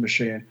evaluate the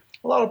machine.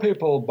 A lot of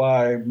people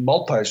buy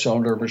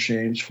multi-cylinder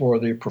machines for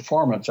the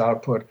performance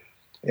output,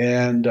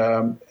 and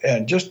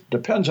just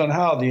depends on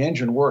how the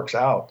engine works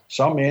out.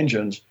 Some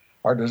engines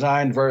are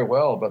designed very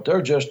well, but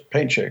they're just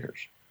paint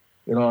shakers.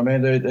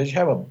 They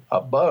have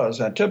a buzz,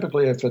 and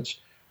typically if it's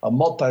a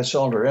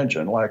multi-cylinder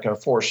engine, like a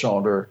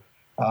four-cylinder,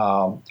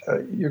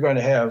 you're going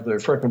to have the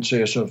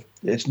frequencies of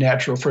its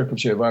natural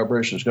frequency of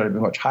vibration is going to be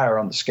much higher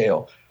on the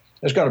scale.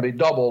 It's going to be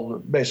double,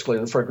 basically,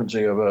 the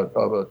frequency of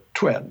a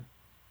twin.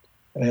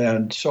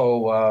 And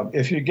so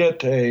if you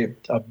get a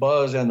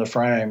buzz in the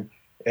frame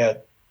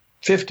at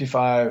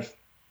 55,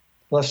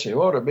 let's see,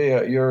 what would it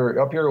be? You're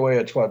up your way,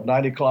 it's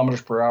 90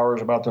 kilometers per hour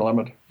is about the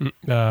limit?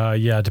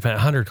 Yeah, depends.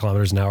 100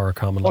 kilometers an hour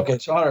commonly. Okay,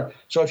 so 100.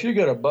 So if you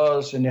get a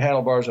buzz in your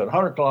handlebars at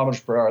 100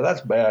 kilometers per hour,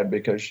 that's bad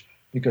because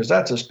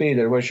that's a speed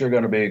at which you're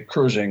going to be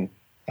cruising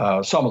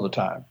some of the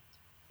time.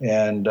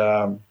 And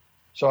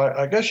so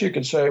I guess you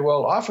could say,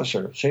 well,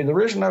 officer, see, the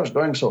reason I was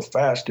going so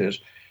fast is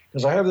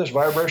because I have this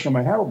vibration in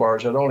my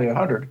handlebars at only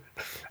 100.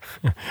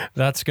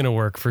 That's going to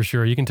work for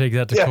sure. You can take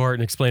that to court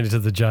and explain it to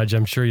the judge.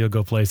 I'm sure you'll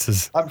go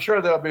places. I'm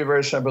sure they'll be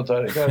very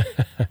sympathetic.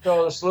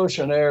 So the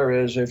solution there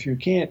is, if you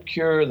can't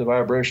cure the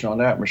vibration on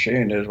that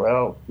machine, is,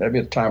 well, maybe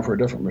it's time for a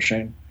different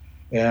machine.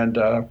 And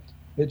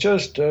it's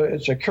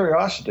a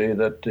curiosity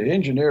that the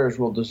engineers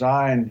will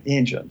design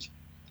engines.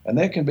 And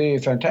they can be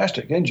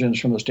fantastic engines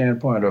from the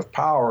standpoint of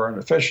power and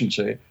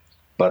efficiency,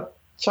 but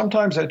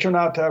sometimes they turn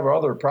out to have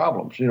other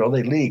problems. They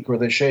leak or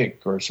they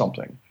shake or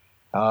something.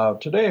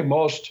 Today,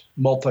 most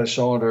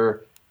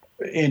multi-cylinder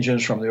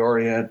engines from the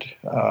Orient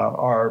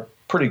are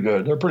pretty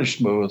good. They're pretty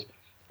smooth.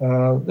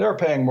 They're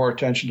paying more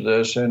attention to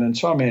this, and in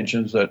some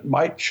engines that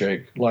might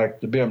shake,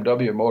 like the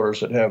BMW motors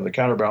that have the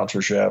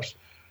counterbalancer shafts,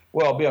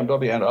 well,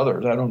 BMW and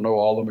others, I don't know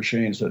all the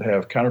machines that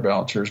have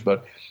counterbalancers,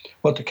 but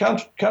what the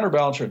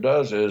counterbalancer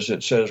does is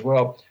it says,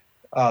 well,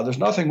 there's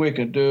nothing we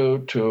can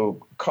do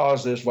to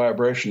cause this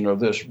vibration of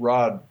this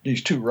rod,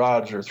 these two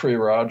rods or three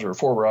rods or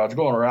four rods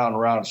going around and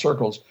around in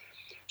circles.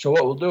 So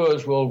what we'll do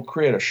is we'll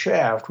create a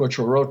shaft which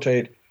will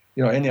rotate,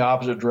 in the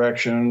opposite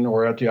direction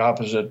or at the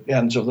opposite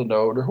ends of the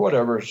node or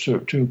whatever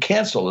to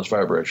cancel this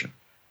vibration.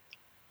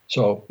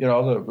 So,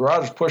 the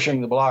rod is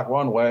pushing the block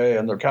one way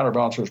and the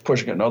counterbalancer is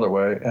pushing it another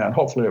way, and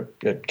hopefully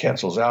it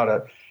cancels out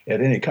at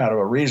any kind of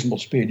a reasonable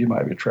speed you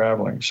might be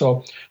traveling.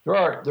 So there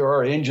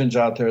are engines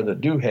out there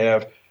that do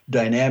have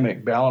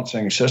dynamic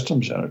balancing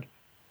systems in it,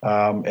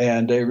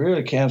 and they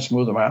really can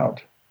smooth them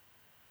out.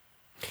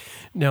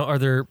 Now, are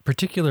there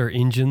particular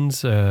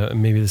engines,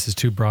 maybe this is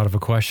too broad of a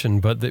question,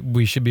 but that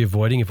we should be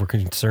avoiding if we're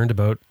concerned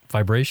about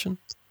vibration?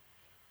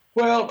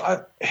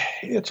 Well,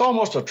 it's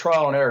almost a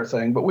trial and error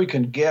thing, but we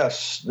can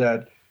guess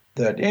that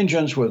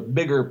engines with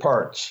bigger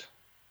parts,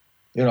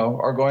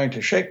 are going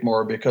to shake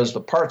more because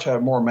the parts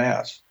have more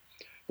mass.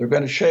 They're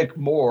going to shake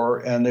more,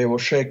 and they will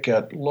shake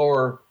at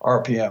lower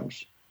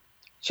RPMs.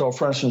 So,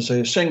 for instance,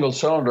 a single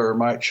cylinder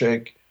might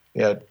shake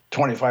at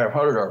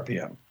 2,500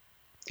 RPM,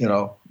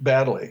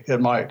 badly.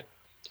 It might.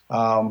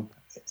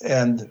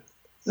 And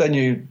then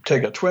you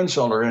take a twin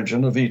cylinder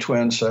engine, a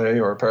V-twin, say,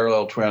 or a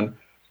parallel twin,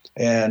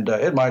 and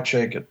it might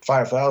shake at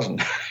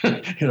 5,000,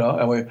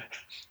 and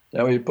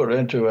we put it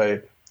into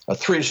a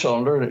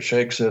three-cylinder and it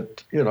shakes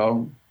at,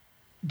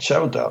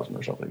 7,000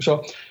 or something.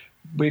 So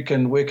we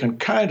can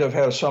kind of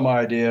have some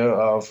idea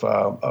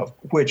of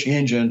which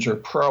engines are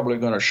probably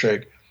going to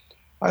shake.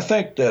 I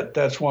think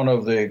that's one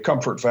of the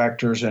comfort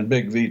factors in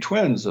big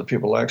V-twins that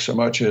people like so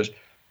much is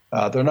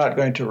they're not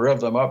going to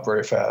rev them up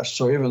very fast.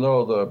 So even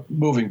though the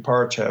moving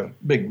parts have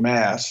big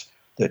mass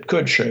that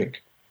could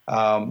shake,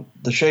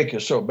 the shake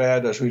is so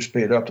bad as we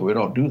speed up that we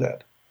don't do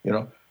that.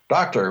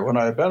 Doctor, when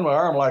I bend my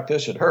arm like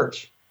this, it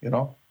hurts.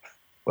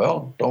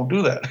 Well, don't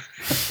do that.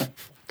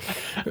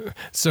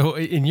 So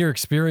in your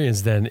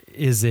experience then,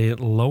 is a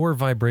lower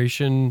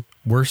vibration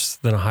worse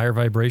than a higher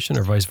vibration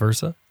or vice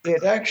versa?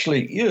 It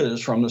actually is,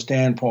 from the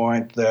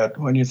standpoint that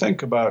when you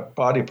think about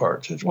body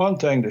parts, it's one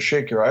thing to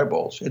shake your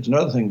eyeballs. It's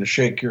another thing to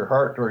shake your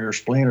heart or your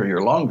spleen or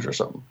your lungs or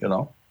something,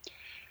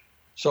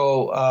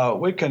 So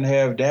we can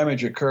have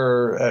damage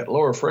occur at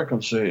lower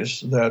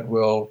frequencies that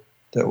will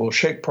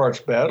shake parts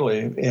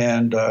badly,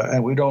 and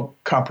we don't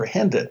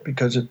comprehend it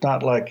because it's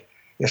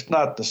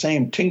not the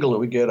same tingle that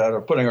we get out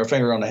of putting our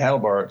finger on the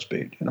handlebar at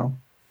speed,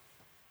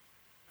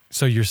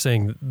 So you're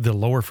saying the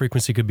lower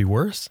frequency could be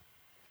worse?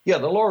 Yeah,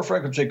 the lower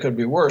frequency could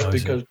be worse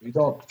because we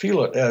don't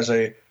feel it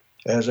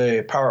as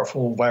a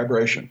powerful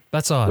vibration.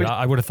 That's odd.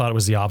 I would have thought it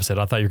was the opposite.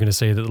 I thought you were going to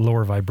say that the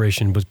lower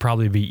vibration would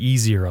probably be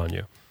easier on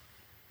you.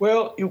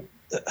 Well,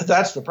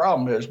 that's the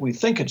problem is we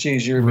think it's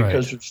easier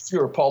because there's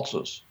fewer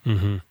pulses.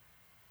 Mm-hmm.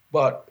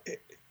 But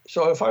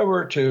so if I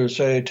were to,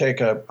 say, take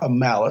a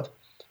mallet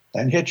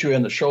and hit you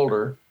in the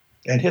shoulder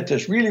and hit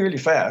this really, really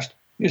fast,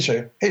 you'd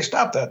say, hey,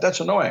 stop that. That's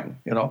annoying,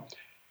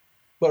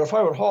 But if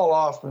I would haul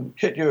off and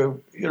hit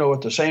you,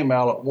 with the same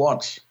mallet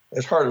once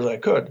as hard as I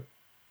could,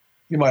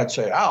 you might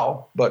say,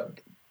 ow, but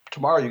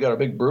tomorrow you got a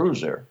big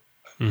bruise there.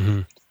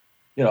 Mm-hmm.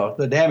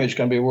 The damage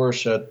can be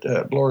worse at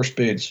lower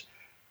speeds.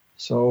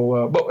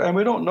 So, and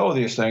we don't know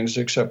these things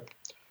except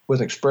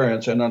with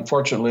experience. And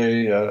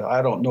unfortunately,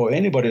 I don't know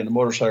anybody in the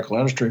motorcycle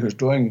industry who's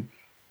doing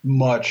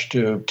much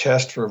to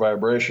test for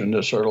vibration.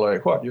 It's sort of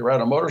like, what, you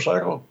ride a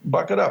motorcycle?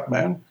 Buck it up,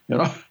 man.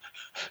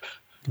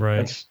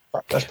 Right.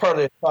 That's part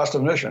of the cost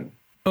of admission.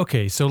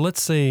 Okay, so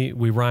let's say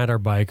we ride our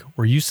bike.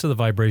 We're used to the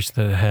vibration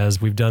that it has.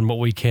 We've done what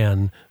we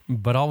can,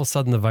 but all of a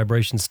sudden the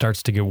vibration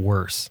starts to get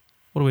worse.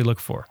 What do we look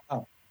for?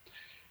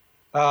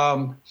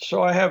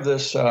 So I have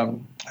this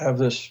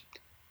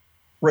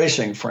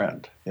racing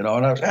friend, and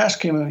I was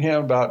asking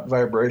him about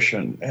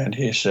vibration, and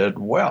he said,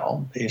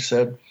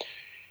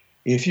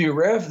 if you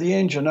rev the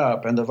engine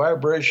up and the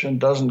vibration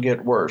doesn't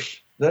get worse,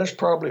 that's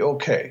probably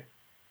okay.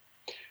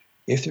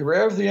 If you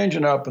rev the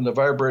engine up and the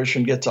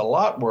vibration gets a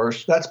lot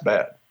worse, that's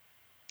bad.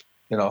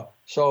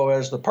 So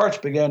as the parts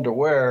begin to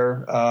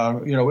wear,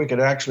 we could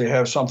actually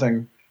have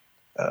something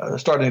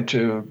starting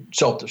to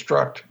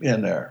self-destruct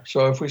in there.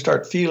 So if we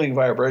start feeling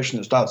vibration,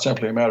 it's not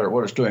simply a matter of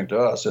what it's doing to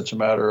us. It's a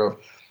matter of,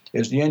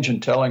 is the engine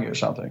telling you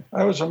something?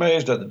 I was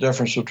amazed at the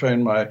difference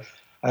between I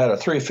had a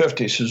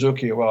 350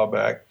 Suzuki a while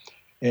back,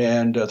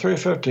 and a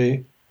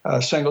 350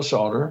 single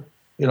cylinder,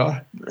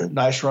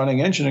 nice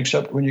running engine,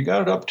 except when you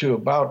got it up to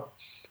about,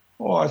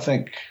 I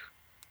think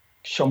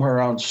somewhere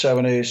around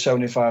 70,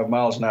 75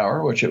 miles an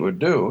hour, which it would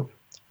do,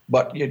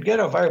 but you'd get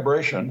a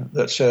vibration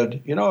that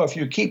said, if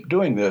you keep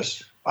doing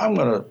this, I'm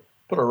going to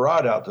put a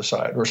rod out the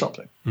side or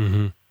something,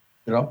 mm-hmm.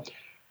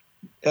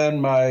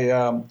 And my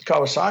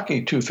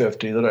Kawasaki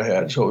 250 that I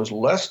had, so it was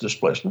less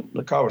displacement,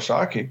 the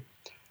Kawasaki,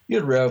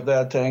 you'd rev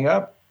that thing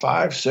up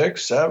 5,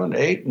 6, 7,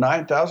 8,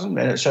 9,000,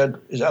 and it said,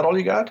 is that all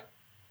you got?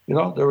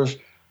 The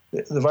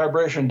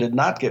vibration did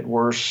not get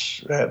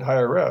worse at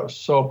higher revs.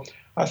 So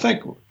I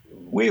think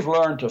we've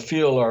learned to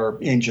feel our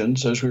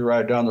engines as we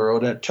ride down the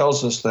road, and it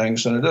tells us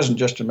things, and it isn't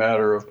just a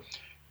matter of,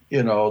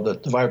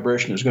 that the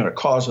vibration is going to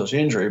cause us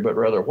injury, but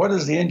rather, what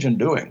is the engine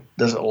doing?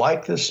 Does it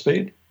like this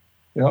speed?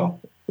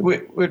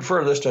 We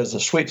refer to this as the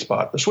sweet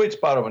spot. The sweet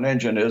spot of an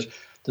engine is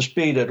the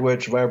speed at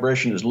which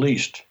vibration is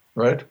least,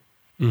 right?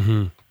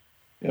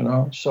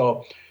 Mm-hmm.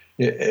 So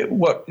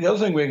what the other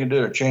thing we can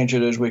do to change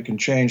it is we can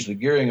change the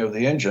gearing of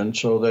the engine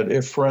so that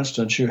if, for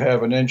instance, you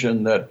have an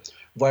engine that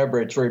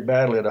vibrates very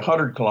badly at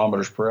 100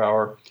 kilometers per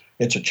hour,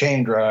 it's a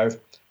chain drive,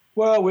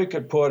 well, we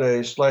could put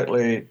a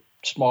slightly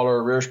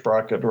smaller rear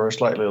sprocket or a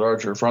slightly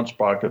larger front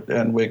sprocket,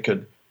 and we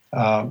could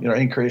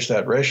increase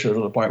that ratio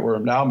to the point where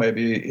now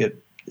maybe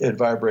it it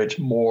vibrates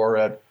more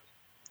at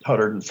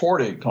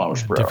 140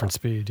 kilometers per hour. Different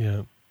speed,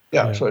 yeah.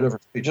 Yeah, so a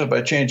different speed, just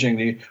by changing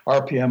the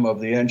RPM of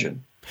the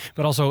engine.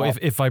 But also,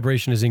 if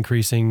vibration is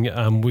increasing,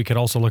 we could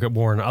also look at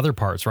more in other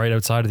parts, right,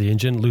 outside of the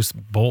engine, loose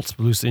bolts,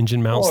 loose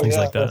engine mounts, things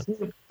like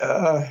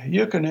that.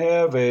 You can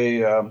have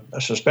a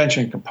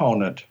suspension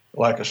component,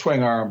 like a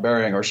swing arm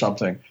bearing or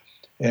something,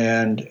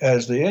 and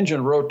as the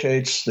engine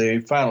rotates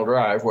the final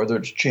drive, whether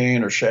it's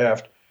chain or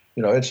shaft,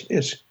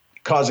 it's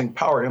causing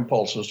power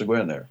impulses to go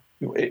in there.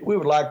 We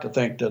would like to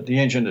think that the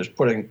engine is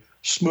putting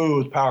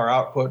smooth power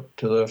output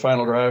to the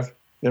final drive,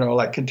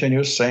 like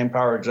continuous, same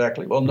power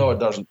exactly. Well, no, it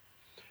doesn't.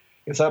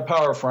 If that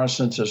power, for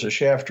instance, is a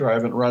shaft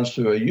drive and runs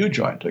through a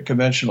U-joint, a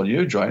conventional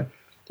U-joint,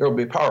 there will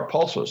be power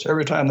pulses.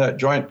 Every time that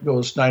joint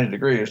goes 90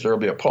 degrees, there will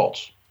be a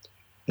pulse.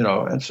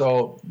 And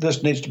so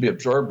this needs to be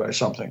absorbed by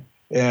something.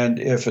 And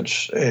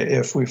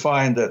if we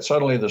find that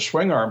suddenly the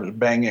swing arm is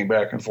banging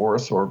back and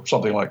forth or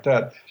something like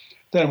that,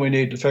 then we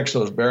need to fix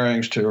those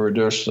bearings to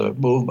reduce the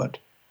movement.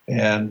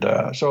 And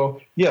so,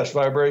 yes,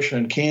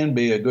 vibration can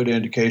be a good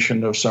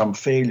indication of some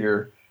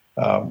failure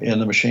in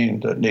the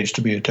machine that needs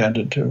to be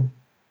attended to.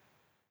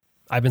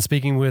 I've been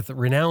speaking with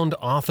renowned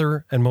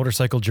author and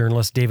motorcycle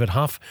journalist David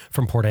Huff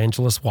from Port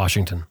Angeles,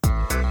 Washington.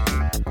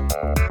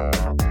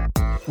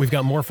 We've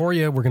got more for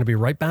you. We're going to be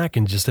right back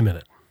in just a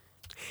minute.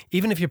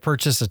 Even if you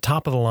purchase a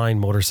top-of-the-line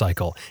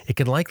motorcycle, it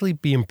could likely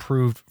be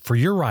improved for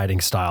your riding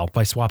style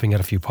by swapping out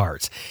a few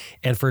parts.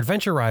 And for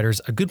adventure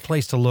riders, a good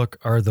place to look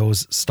are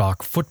those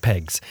stock foot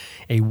pegs.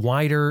 A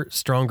wider,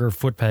 stronger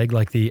foot peg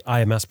like the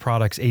IMS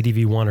products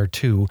ADV 1 or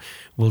 2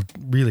 will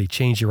really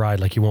change your ride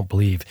like you won't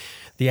believe.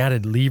 The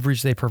added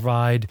leverage they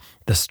provide,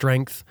 the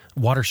strength,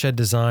 watershed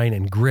design,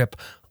 and grip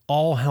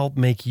all help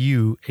make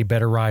you a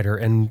better rider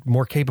and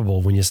more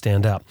capable when you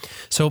stand up.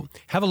 So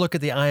have a look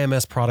at the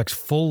IMS Products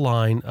full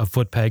line of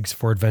foot pegs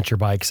for adventure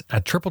bikes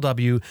at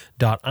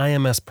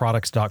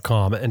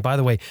www.imsproducts.com. And by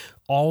the way,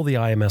 all the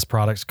IMS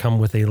products come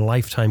with a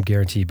lifetime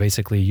guarantee.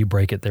 Basically, you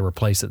break it, they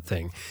replace it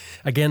thing.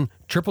 Again,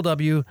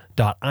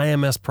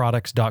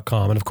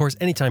 www.imsproducts.com. And of course,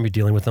 anytime you're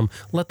dealing with them,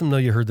 let them know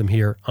you heard them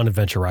here on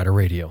Adventure Rider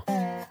Radio.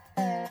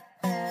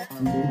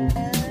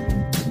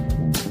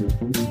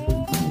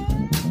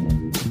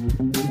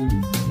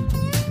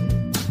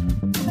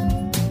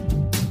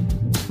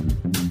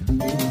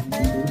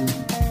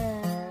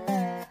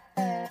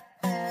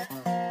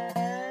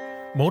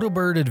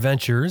 Motobird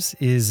Adventures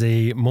is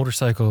a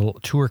motorcycle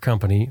tour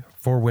company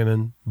for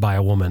women by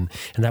a woman,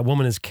 and that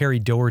woman is Carrie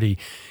Doherty.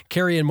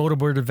 Carrie and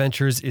Motobird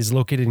Adventures is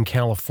located in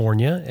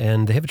California,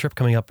 and they have a trip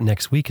coming up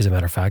next week, as a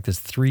matter of fact. It's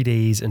 3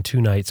 days and 2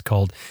 nights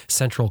called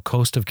Central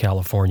Coast of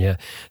California,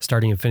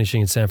 starting and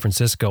finishing in San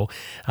Francisco.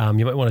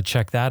 You might want to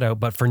check that out.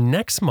 But for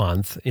next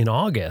month, in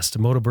August,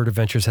 Motobird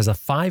Adventures has a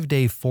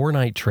 5-day,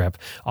 4-night trip,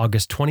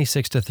 August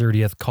 26th to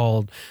 30th,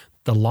 called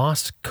the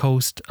Lost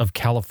Coast of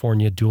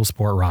California Dual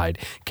Sport Ride.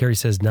 Carrie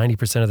says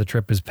 90% of the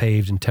trip is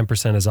paved and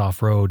 10% is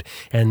off-road.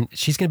 And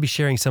she's going to be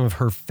sharing some of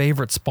her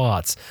favorite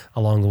spots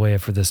along the way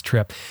for this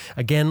trip.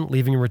 Again,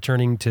 leaving and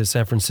returning to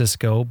San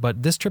Francisco,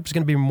 but this trip is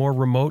going to be more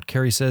remote.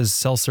 Carrie says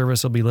cell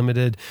service will be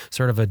limited,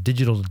 sort of a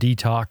digital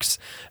detox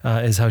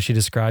is how she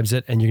describes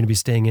it. And you're going to be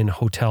staying in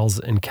hotels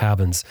and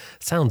cabins.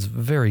 Sounds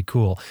very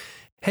cool.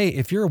 Hey,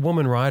 if you're a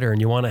woman rider and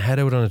you want to head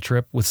out on a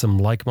trip with some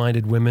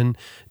like-minded women,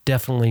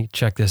 definitely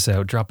check this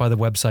out. Drop by the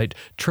website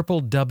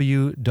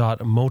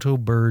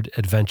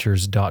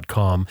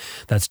www.motobirdadventures.com.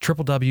 That's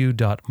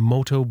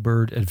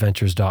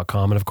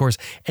www.motobirdadventures.com. And of course,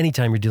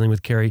 anytime you're dealing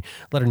with Carrie,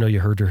 let her know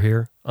you heard her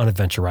here on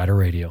Adventure Rider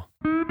Radio.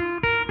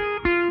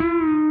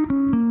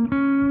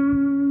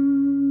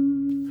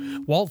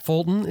 Walt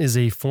Fulton is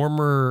a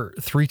former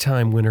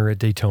 3-time winner at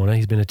Daytona.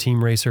 He's been a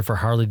team racer for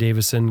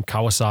Harley-Davidson,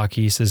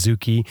 Kawasaki,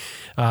 Suzuki.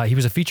 He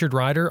was a featured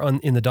rider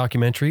in the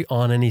documentary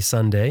On Any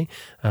Sunday.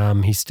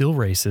 He still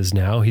races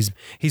now. He's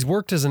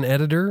worked as an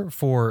editor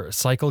for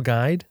Cycle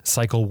Guide,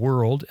 Cycle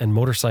World, and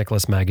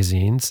Motorcyclist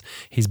magazines.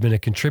 He's been a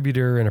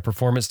contributor and a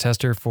performance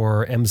tester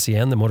for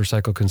MCN, the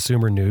Motorcycle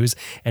Consumer News,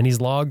 and he's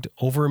logged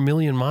over 1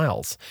 million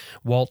miles.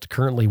 Walt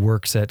currently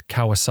works at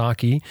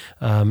Kawasaki,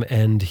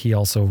 and he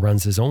also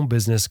runs his own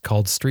business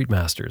called Street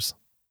Masters.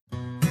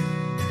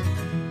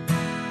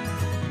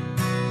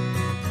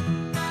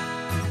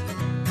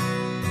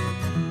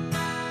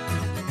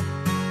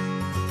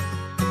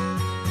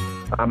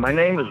 My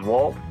name is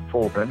Walt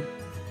Fulton.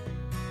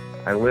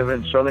 I live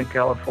in Southern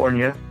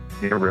California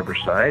near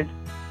Riverside,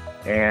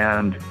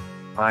 and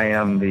I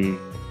am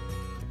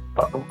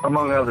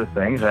among other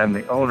things, I'm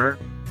the owner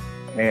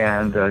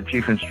and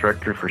chief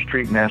instructor for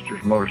Street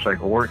Masters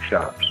Motorcycle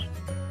Workshops.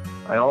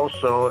 I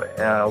also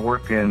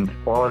work in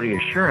quality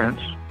assurance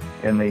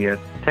in the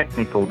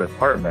technical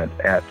department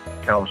at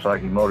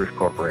Kawasaki Motors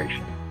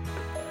Corporation.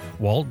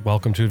 Walt,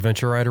 welcome to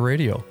Adventure Rider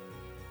Radio.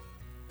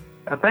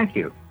 Thank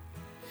you.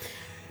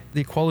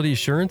 The quality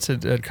assurance at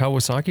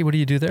Kawasaki, what do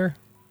you do there?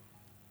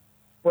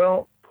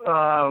 Well,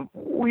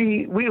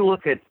 we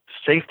look at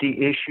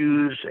safety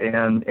issues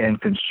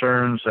and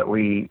concerns that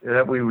we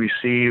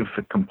receive,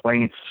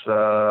 complaints,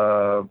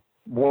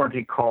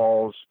 warranty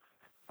calls,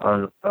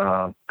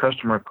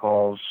 customer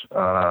calls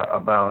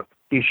about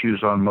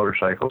issues on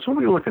motorcycles. So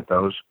we look at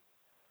those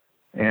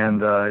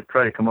and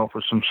try to come up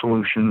with some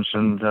solutions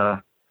and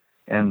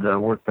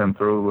work them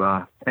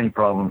through any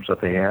problems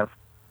that they have.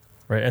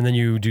 Right, and then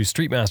you do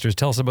Street Masters.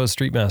 Tell us about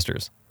Street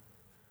Masters.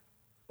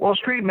 Well,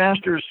 Street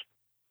Masters,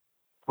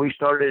 we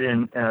started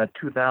in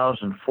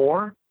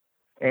 2004,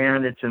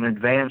 and it's an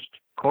advanced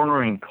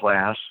cornering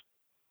class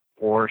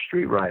for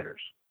street riders.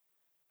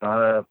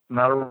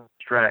 Not a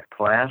track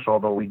class,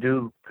 although we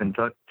do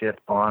conduct it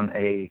on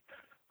a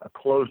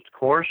closed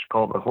course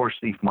called the Horse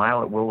Thief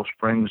Mile at Willow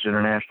Springs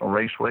International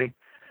Raceway,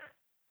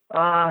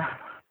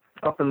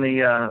 up in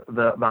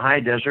the high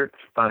desert,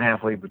 about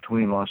halfway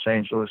between Los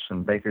Angeles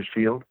and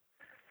Bakersfield.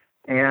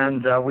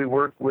 And we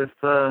work with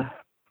a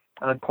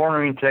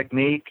cornering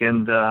technique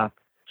and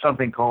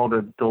something called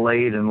a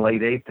delayed and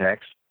late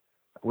apex,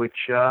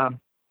 which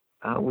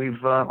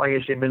we've, like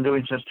I said, been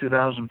doing since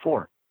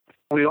 2004.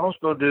 We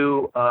also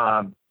do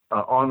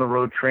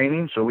on-the-road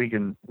training, so we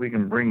can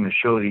bring the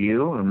show to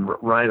you and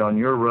ride on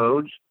your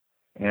roads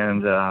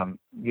and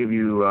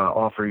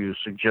offer you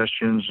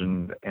suggestions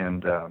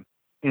and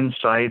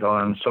insight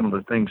on some of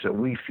the things that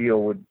we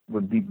feel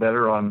would be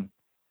better on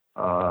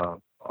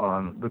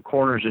the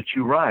corners that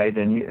you ride,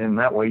 and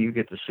that way you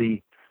get to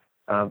see,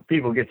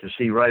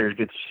 riders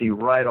get to see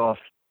right off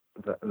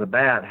the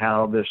bat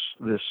how this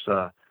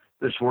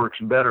works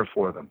better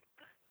for them.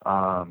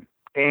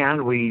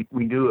 And we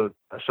do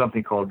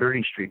something called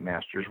Dirty Street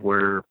Masters,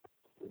 where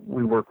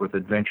we work with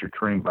adventure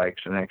touring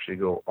bikes and actually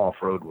go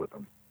off-road with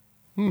them.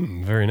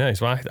 Very nice.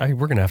 Well,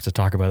 we're going to have to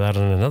talk about that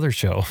on another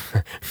show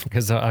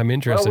because I'm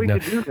interested. Well, we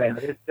could do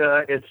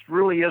that. It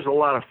really is a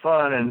lot of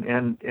fun,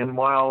 and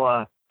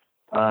while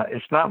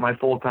it's not my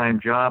full-time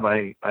job,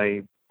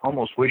 I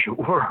almost wish it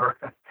were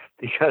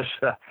because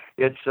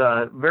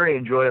it's very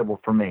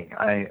enjoyable for me.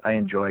 I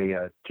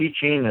enjoy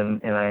teaching,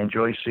 and I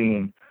enjoy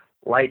seeing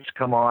lights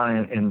come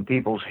on in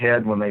people's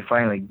head when they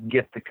finally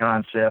get the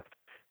concept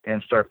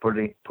and start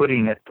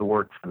putting it to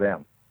work for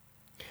them.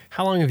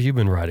 How long have you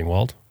been riding,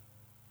 Walt?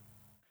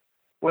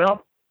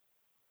 Well,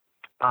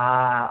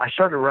 I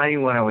started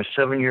riding when I was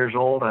 7 years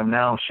old. I'm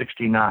now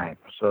 69.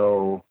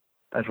 So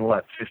that's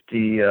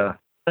 50,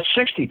 that's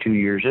 62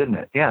 years, isn't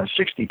it? Yeah,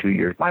 62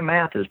 years. My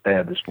math is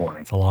bad this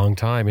morning. It's a long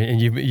time.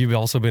 And you've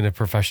also been a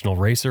professional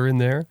racer in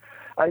there?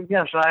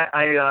 Yes,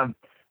 I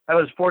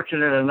was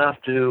fortunate enough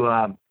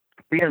to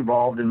be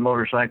involved in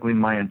motorcycling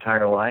my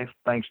entire life,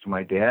 thanks to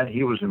my dad.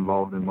 He was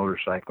involved in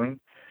motorcycling,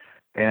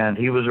 and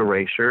he was a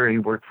racer. He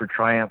worked for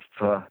Triumph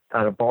out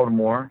of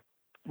Baltimore.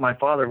 My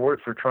father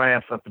worked for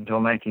Triumph up until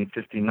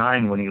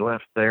 1959 when he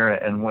left there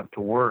and went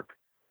to work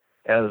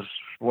as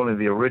one of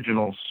the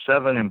original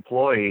 7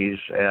 employees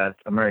at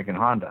American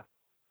Honda.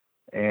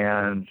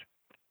 And,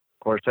 of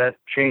course, that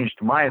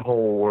changed my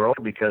whole world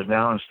because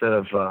now instead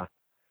of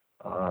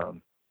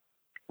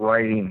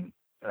riding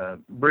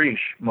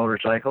British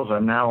motorcycles,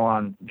 I'm now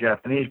on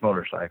Japanese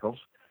motorcycles.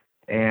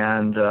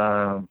 And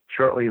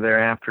shortly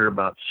thereafter,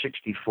 about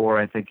 64,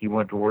 I think he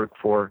went to work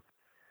for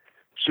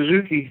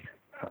Suzuki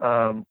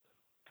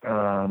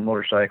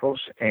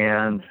motorcycles,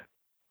 and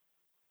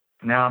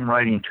now I'm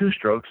riding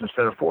 2-strokes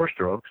instead of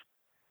 4-strokes,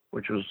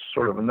 which was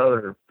sort of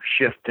another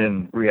shift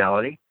in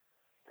reality.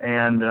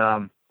 And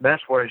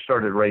that's where I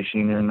started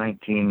racing in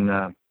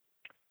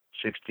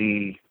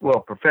 1960,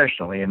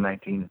 professionally in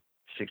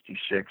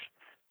 1966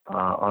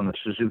 on the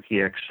Suzuki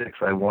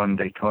X6. I won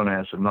Daytona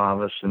as a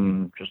novice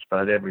and just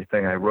about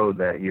everything I rode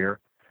that year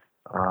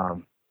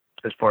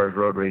as far as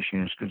road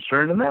racing is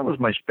concerned, and that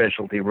was my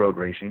specialty, road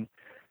racing.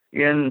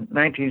 In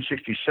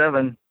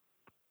 1967,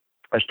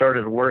 I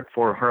started to work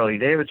for Harley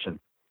Davidson,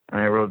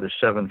 and I rode the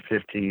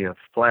 750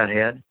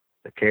 Flathead,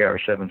 the KR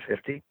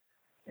 750,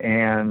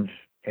 and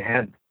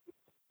had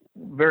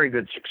very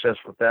good success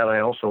with that.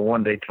 I also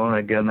won Daytona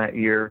again that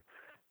year,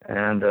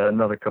 and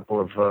another couple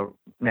of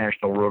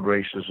national road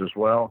races as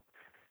well.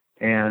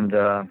 And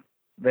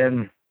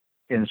then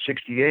in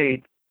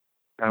 68,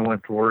 I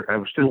went to work. I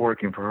was still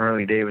working for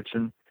Harley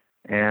Davidson,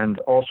 and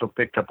also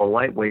picked up a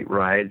lightweight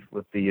ride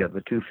with the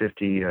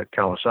 250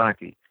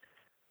 Kawasaki.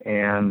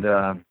 And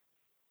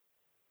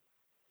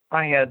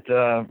I had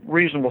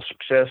reasonable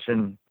success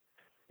in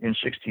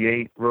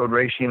 68 road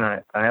racing.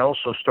 I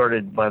also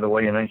started, by the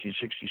way, in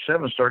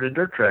 1967, started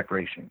dirt track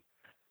racing.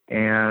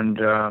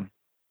 And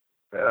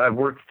I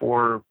worked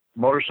for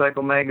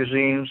motorcycle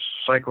magazines,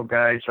 Cycle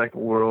Guide, Cycle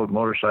World,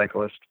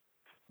 Motorcyclist,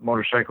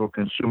 Motorcycle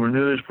Consumer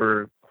News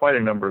for quite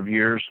a number of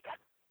years.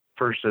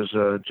 First as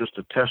just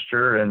a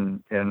tester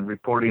and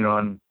reporting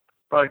on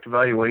product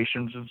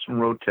evaluations and some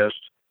road test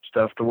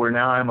stuff, to where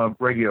now I'm a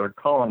regular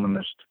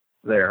columnist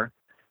there,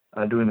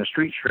 doing the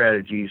street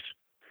strategies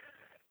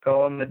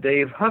column that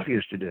Dave Huff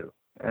used to do.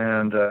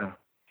 And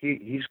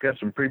he's got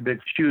some pretty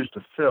big shoes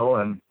to fill,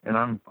 and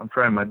I'm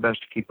trying my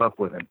best to keep up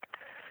with him.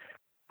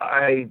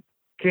 I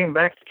came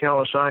back to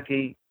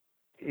Kawasaki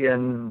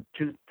in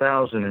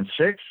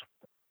 2006,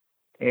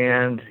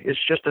 and it's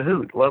just a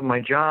hoot. Love my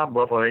job,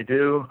 love what I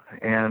do,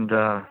 and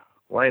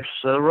life's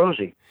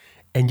rosy.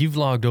 And you've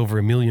logged over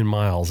 1 million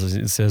miles, as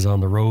it says, on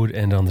the road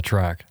and on the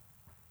track.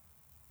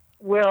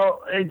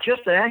 Well,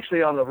 just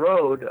actually on the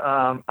road,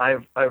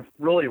 I've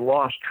really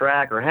lost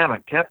track or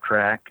haven't kept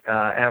track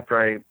after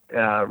I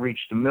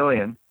reached 1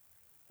 million.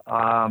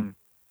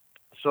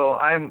 So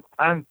I'm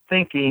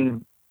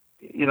thinking,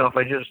 if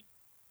I just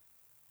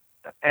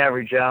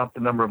average out the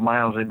number of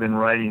miles I've been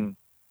riding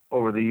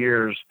over the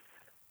years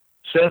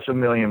since 1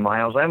 million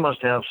miles, I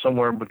must have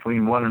somewhere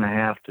between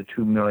 1.5 to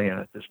 2 million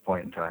at this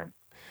point in time.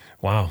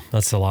 Wow,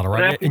 that's a lot of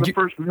riding. After the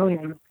first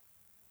million,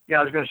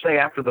 I was going to say,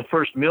 after the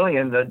first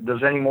million,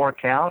 does any more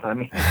count? I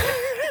mean,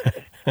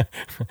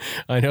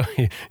 I know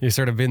you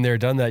sort of been there,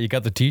 done that. You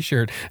got the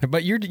T-shirt,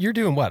 but you're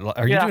doing what?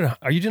 Are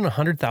you doing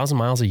 100,000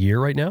 miles a year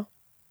right now?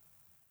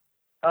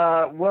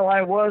 Well,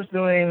 I was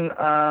doing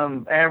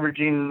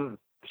averaging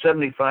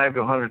 75 to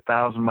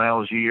 100,000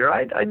 miles a year.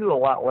 I do a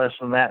lot less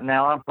than that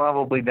now. I'm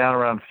probably down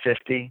around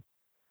 50.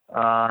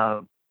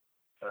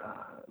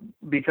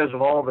 Because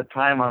of all the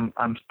time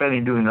I'm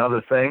spending doing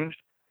other things.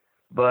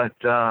 But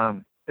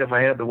if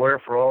I had the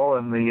wherewithal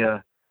and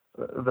the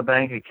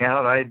bank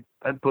account,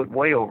 I'd put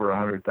way over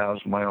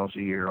 100,000 miles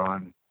a year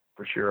on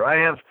for sure. I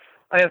have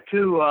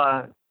two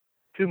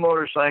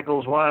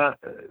motorcycles.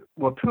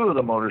 Two of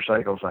the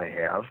motorcycles I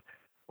have.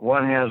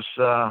 One has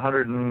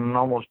 100 and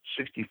almost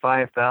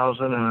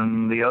 65,000,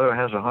 and the other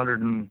has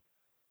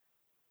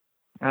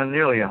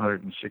nearly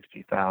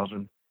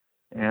 160,000.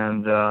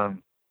 And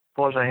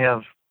plus I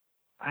have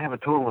a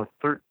total of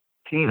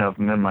 13 of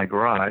them in my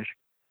garage.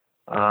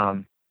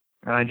 And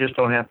I just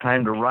don't have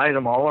time to ride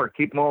them all or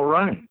keep them all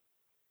running.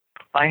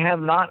 I have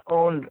not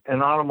owned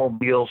an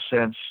automobile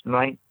since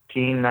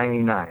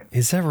 1999.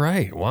 Is that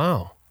right?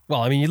 Wow.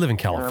 Well, I mean, you live in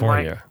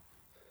California.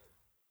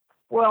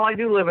 Well, I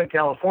do live in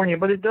California,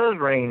 but it does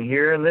rain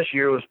here, and this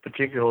year was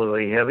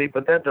particularly heavy,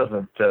 but that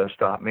doesn't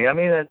stop me. I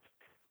mean,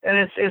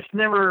 it's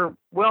never,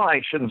 well,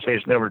 I shouldn't say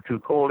it's never too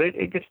cold.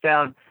 It gets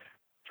down.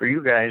 For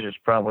you guys, it's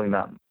probably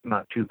not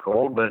too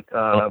cold, but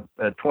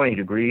at 20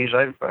 degrees.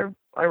 I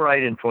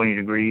ride in 20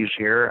 degrees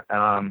here.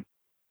 I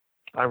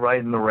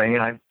ride in the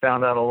rain. I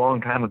found out a long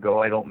time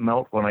ago I don't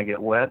melt when I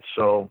get wet,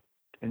 so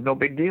it's no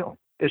big deal.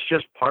 It's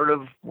just part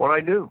of what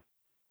I do.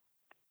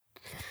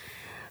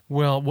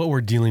 Well, what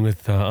we're dealing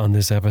with on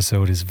this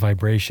episode is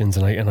vibrations,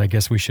 and I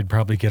guess we should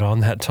probably get on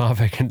that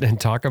topic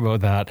and talk about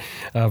that.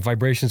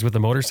 Vibrations with the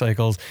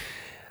motorcycles.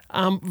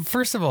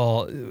 First of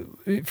all,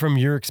 from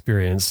your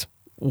experience,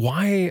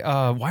 why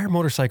are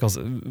motorcycles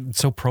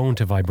so prone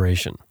to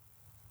vibration?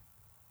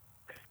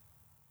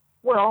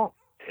 Well,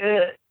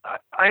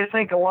 I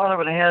think a lot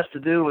of it has to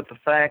do with the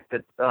fact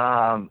that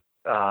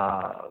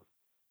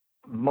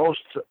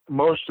most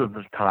of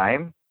the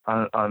time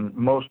on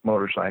most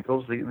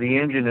motorcycles, the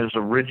engine is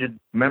a rigid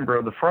member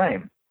of the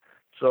frame.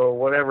 So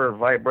whatever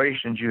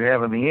vibrations you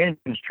have in the engine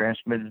is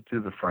transmitted to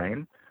the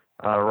frame,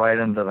 right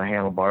into the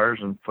handlebars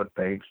and foot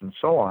pegs and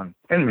so on,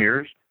 and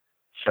mirrors,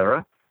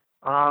 etc.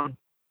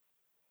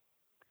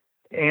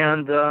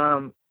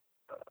 The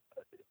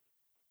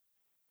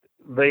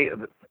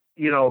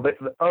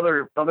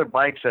other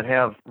bikes that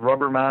have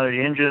rubber-mounted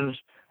engines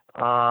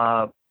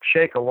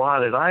shake a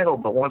lot at idle,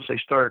 but once they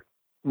start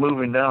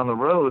moving down the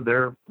road,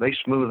 they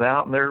smooth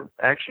out and they're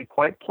actually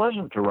quite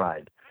pleasant to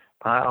ride.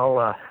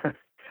 The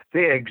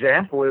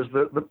example is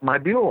my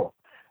Buell.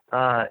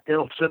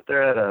 It'll sit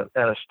there at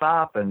a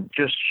stop and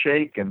just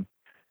shake, and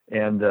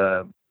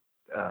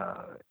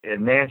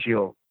Nancy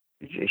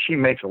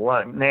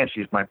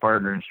Nancy's my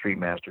partner in Street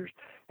Masters,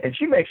 and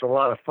she makes a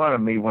lot of fun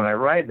of me when I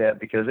ride that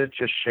because it's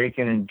just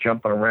shaking and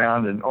jumping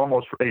around and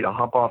almost ready to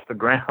hop off the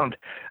ground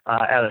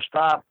at a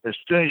stop. As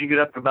soon as you get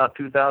up to about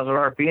 2,000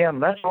 RPM,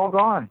 that's all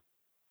gone.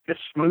 It's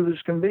smooth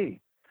as can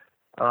be.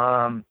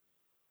 So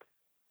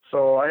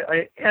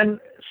and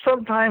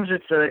sometimes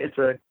it's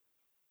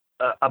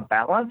a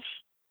balance,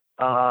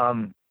 a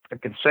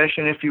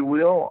concession, if you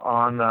will,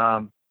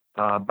 on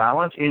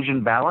balance,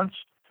 engine balance,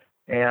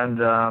 and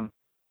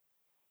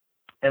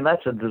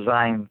that's a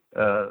design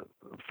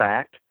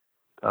fact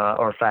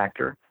or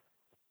factor.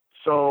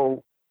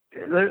 So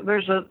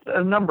there's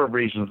a number of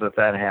reasons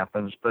that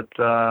happens, but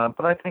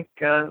I think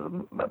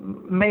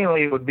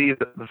mainly it would be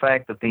the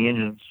fact that the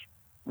engine's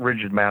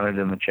rigid mounted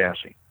in the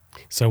chassis.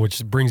 So,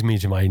 which brings me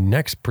to my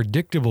next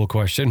predictable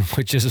question,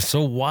 which is,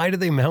 so why do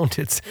they mount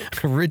it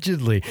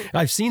rigidly?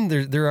 I've seen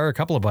there are a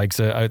couple of bikes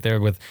out there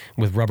with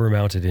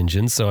rubber-mounted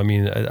engines. So, I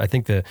mean, I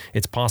think that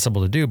it's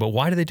possible to do, but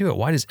why do they do it?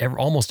 Why does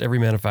almost every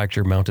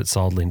manufacturer mount it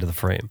solidly into the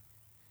frame?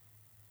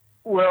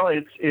 Well,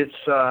 it's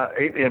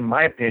in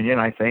my opinion,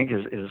 I think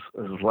is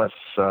less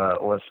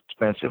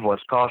expensive,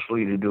 less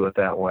costly to do it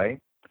that way.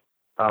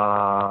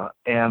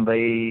 And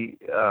they,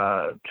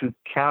 to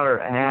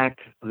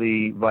counteract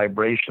the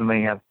vibration,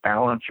 they have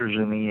balancers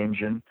in the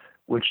engine,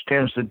 which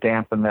tends to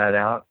dampen that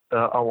out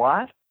a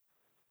lot.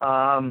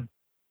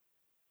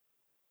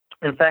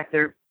 In fact,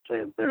 there's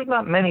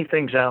not many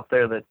things out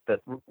there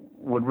that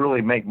would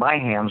really make my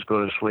hands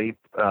go to sleep,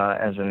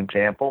 as an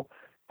example,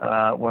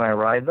 when I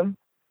ride them,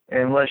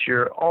 unless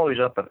you're always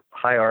up at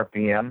high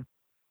RPM.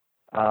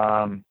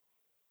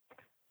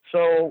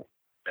 So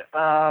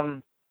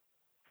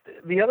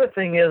the other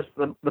thing is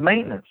the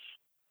maintenance.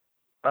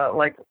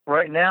 Like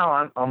right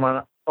now,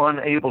 I'm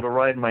unable to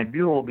ride my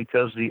Buell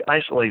because the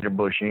isolator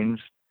bushings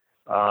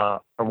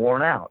are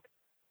worn out.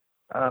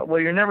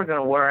 Well, you're never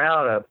going to wear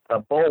out a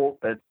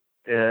bolt that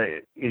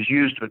is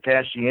used to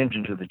attach the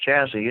engine to the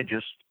chassis. It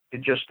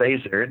just stays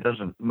there. It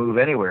doesn't move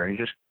anywhere. You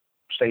just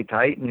stay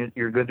tight and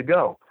you're good to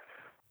go.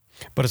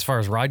 But as far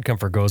as ride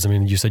comfort goes, I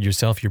mean, you said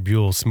yourself your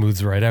Buell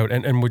smooths right out,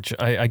 and which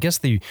I guess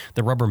the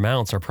rubber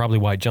mounts are probably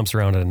why it jumps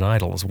around at an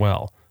idle as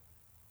well.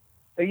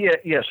 Yeah,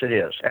 yes, it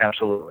is.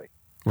 Absolutely.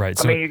 Right.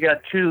 I mean, you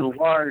got two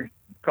large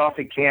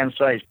coffee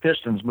can-sized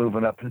pistons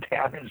moving up and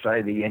down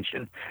inside the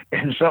engine,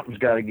 and something's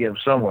got to give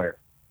somewhere.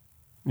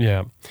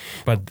 Yeah,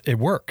 but it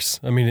works.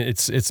 I mean, it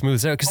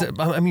smooths out because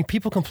I mean,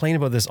 people complain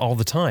about this all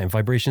the time.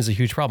 Vibration is a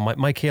huge problem.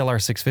 My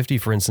KLR 650,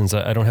 for instance,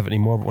 I don't have it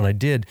anymore, but when I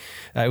did,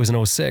 it was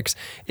an 06.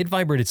 It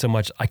vibrated so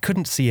much I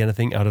couldn't see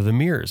anything out of the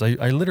mirrors.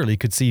 I literally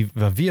could see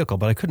the vehicle,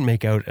 but I couldn't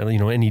make out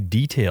any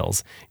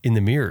details in the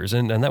mirrors,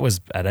 and that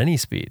was at any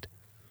speed.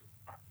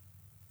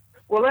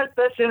 Well,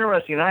 that's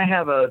interesting. I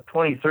have a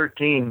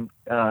 2013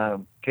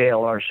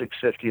 KLR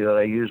 650 that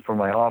I use for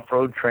my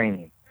off-road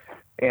training,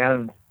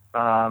 and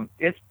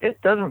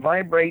it doesn't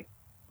vibrate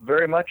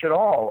very much at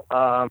all.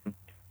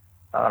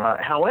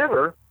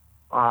 However,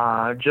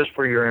 just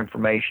for your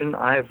information,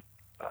 I've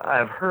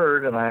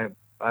heard, and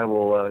I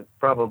will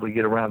probably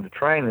get around to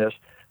trying this,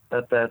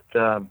 that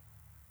the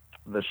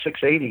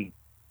 680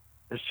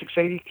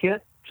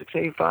 kit,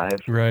 685,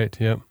 right?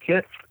 Yep.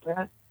 Kit for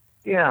that.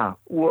 Yeah,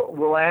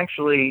 will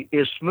actually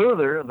is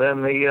smoother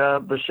than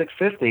the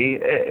 650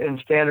 in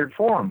standard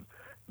form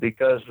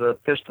because the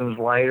piston's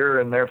lighter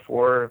and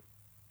therefore,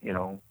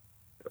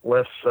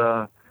 less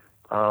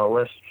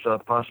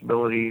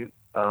possibility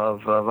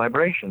of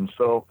vibration.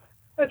 So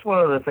that's one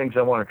of the things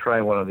I want to try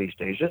one of these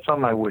days. It's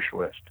on my wish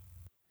list.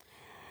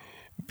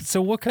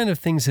 So what kind of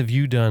things have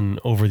you done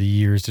over the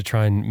years to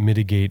try and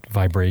mitigate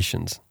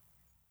vibrations?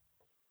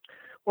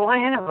 Well, I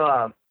have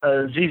a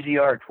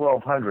ZZR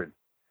 1200.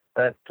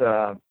 That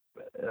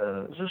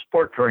is a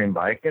sport touring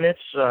bike, and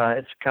it's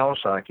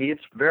Kawasaki.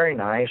 It's very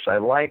nice. I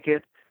like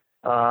it,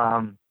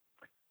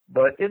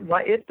 but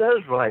it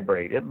does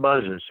vibrate. It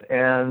buzzes,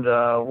 and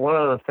one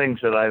of the things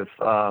that I've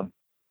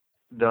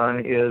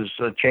done is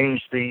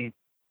change the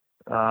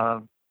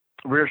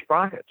rear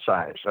sprocket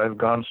size. I've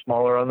gone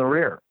smaller on the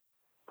rear,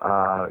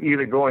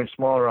 either going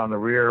smaller on the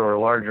rear or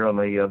larger on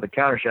the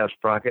countershaft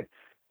sprocket.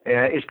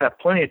 It's got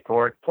plenty of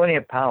torque, plenty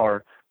of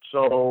power.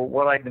 So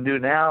what I can do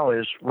now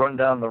is run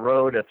down the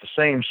road at the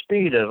same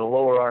speed at a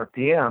lower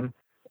RPM,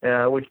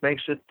 which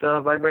makes it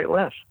vibrate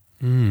less.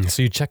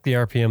 So you checked the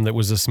RPM that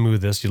was the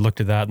smoothest, you looked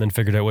at that, and then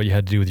figured out what you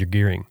had to do with your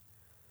gearing.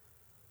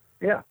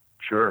 Yeah,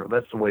 sure.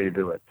 That's the way to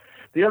do it.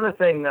 The other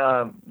thing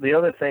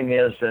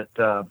is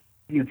that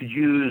you could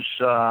use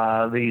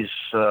these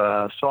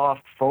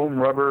soft foam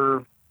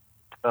rubber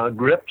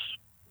grips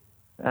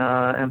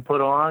and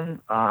put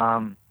on.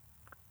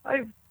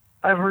 I've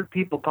heard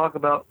people talk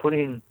about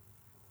putting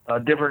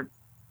different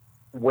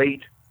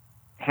weight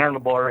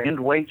handlebar end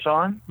weights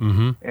on,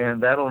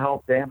 and that'll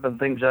help dampen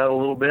things out a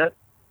little bit.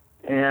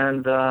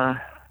 And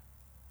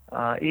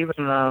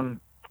even a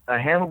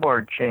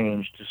handlebar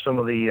change to some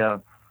of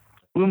the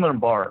aluminum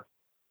bar.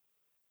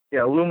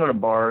 Yeah, aluminum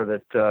bar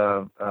that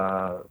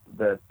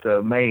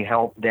may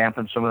help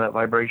dampen some of that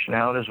vibration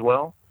out as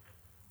well.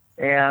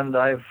 And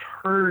I've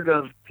heard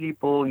of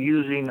people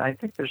using, I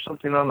think there's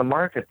something on the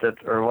market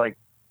that are like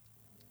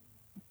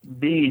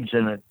beads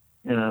in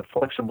a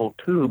flexible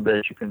tube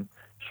that you can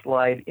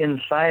slide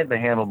inside the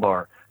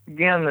handlebar.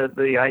 Again,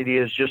 the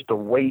idea is just to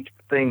weight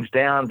things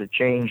down to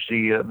change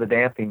the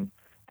damping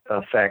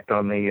effect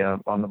on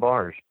the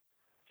bars.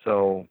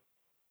 So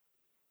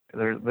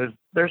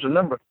there's a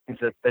number of things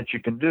that you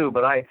can do,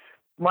 but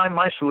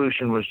my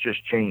solution was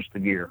just change the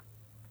gear.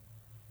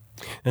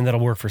 And that'll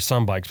work for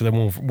some bikes, but that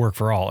won't work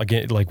for all.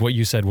 Again, like what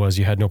you said was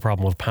you had no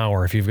problem with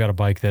power. If you've got a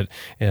bike that,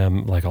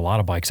 like a lot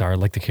of bikes are,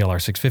 like the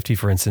KLR 650,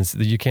 for instance,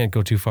 you can't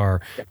go too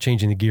far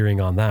changing the gearing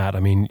on that.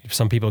 I mean,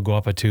 some people go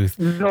up a tooth.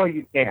 No,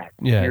 you can't.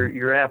 Yeah.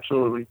 You're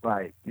absolutely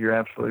right. You're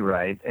absolutely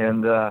right.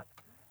 And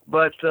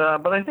but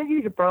I think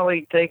you could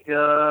probably take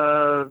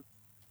a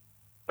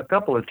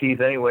couple of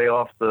teeth anyway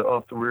off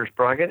the rear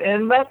sprocket,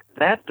 and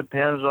that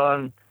depends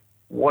on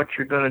what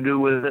you're going to do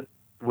with it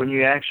when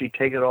you actually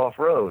take it off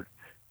road.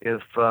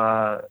 If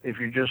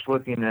you're just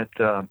looking at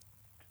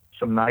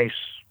some nice,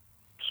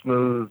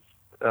 smooth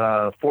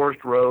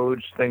forest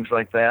roads, things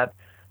like that,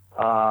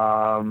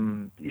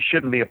 it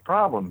shouldn't be a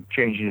problem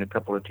changing a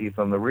couple of teeth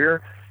on the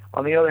rear.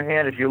 On the other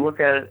hand, if you look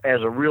at it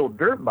as a real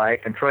dirt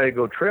bike and try to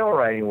go trail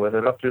riding with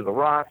it up through the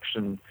rocks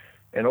and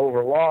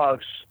over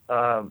logs,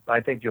 I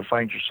think you'll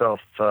find yourself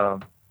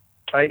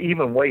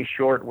even way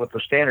short with the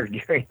standard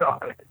gearing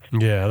on it.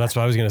 Yeah, that's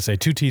what I was going to say.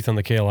 2 teeth on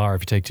the KLR.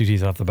 If you take 2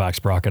 teeth off the back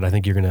sprocket, I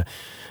think you're going to,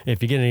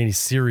 if you get any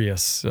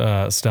serious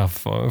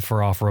stuff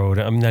for off-road,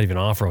 I mean, not even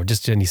off-road,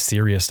 just any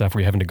serious stuff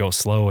where you're having to go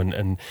slow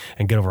and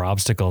get over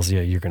obstacles, yeah,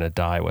 you're going to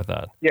die with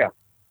that. Yeah,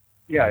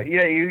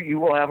 you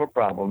will have a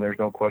problem. There's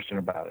no question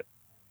about it.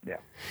 Yeah.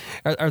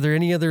 Are there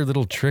any other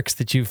little tricks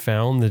that you've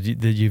found that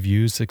you've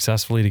used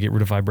successfully to get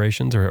rid of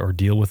vibrations or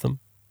deal with them?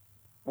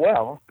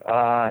 Well,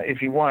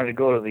 if you wanted to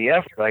go to the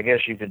effort, I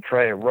guess you could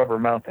try to rubber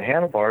mount the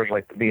handlebars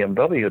like the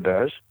BMW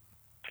does,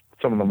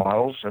 some of the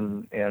models,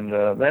 and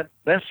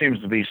that seems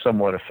to be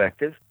somewhat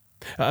effective.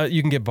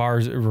 You can get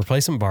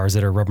replacement bars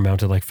that are rubber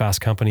mounted. Like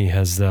Fast Company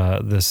has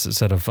this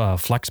set of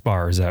flex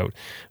bars out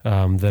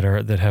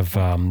that have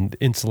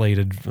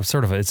insulated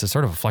it's a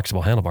sort of a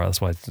flexible handlebar. That's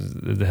why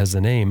it has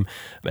the name,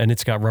 and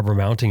it's got rubber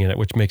mounting in it,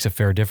 which makes a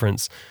fair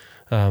difference.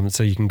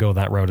 So you can go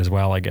that route as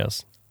well, I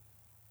guess.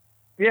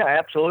 Yeah,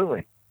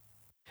 absolutely.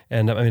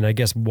 And I mean, I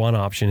guess one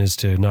option is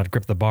to not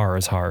grip the bar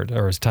as hard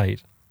or as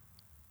tight.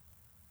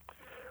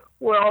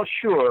 Well,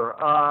 sure,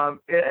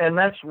 and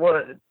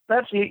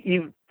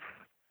you.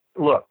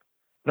 Look,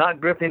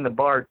 not gripping the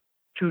bar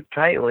too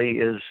tightly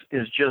is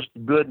just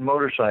good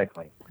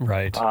motorcycling.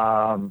 Right.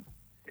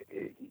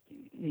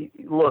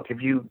 Look,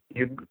 if you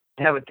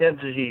have a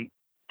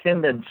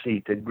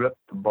tendency to grip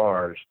the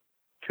bars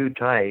too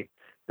tight,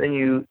 then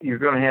you're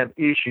going to have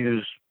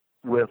issues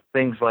with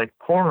things like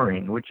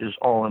cornering, which is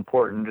all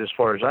important as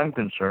far as I'm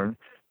concerned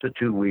to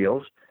two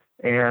wheels.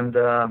 And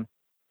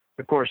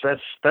of course,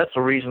 that's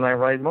the reason I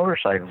ride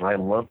motorcycles. I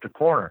love to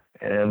corner,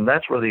 and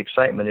that's where the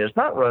excitement is,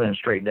 not running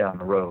straight down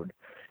the road.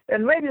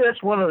 And maybe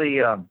that's one of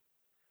the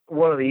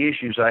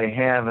issues I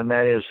have, and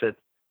that is that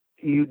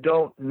you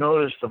don't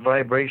notice the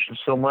vibration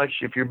so much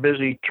if you're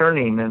busy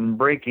turning and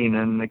braking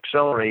and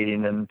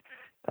accelerating and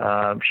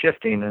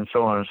shifting and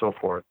so on and so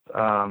forth.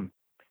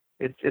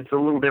 It's a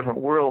little different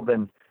world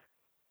than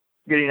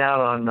getting out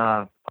on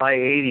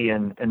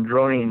I-80 and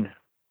droning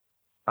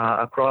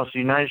across the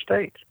United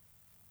States.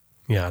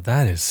 Yeah,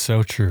 that is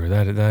so true.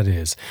 That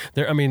is.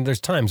 There. I mean, there's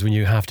times when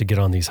you have to get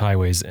on these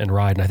highways and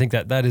ride, and I think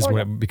that is when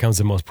it becomes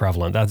the most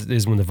prevalent. That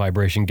is when the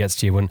vibration gets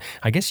to you, when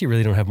I guess you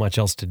really don't have much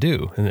else to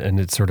do, and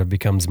it sort of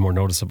becomes more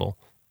noticeable.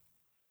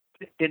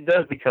 It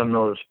does become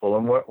noticeable,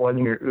 and when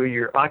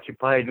you're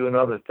occupied doing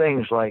other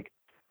things like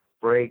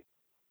brake,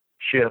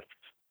 shift,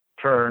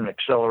 turn,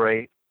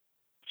 accelerate,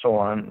 so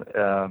on,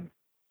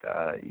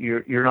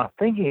 you're not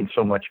thinking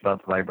so much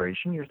about the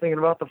vibration. You're thinking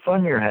about the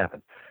fun you're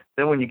having.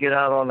 Then when you get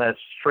out on that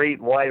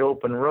straight, wide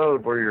open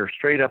road where you're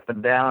straight up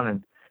and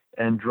down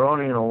and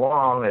droning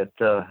along at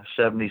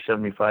 70,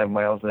 75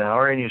 miles an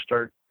hour, and you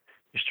start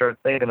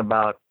thinking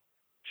about,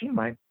 gee,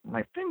 my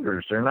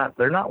fingers, they're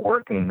not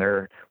working.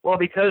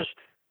 Because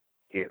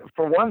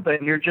for one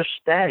thing, you're just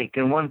static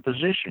in one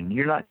position.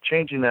 You're not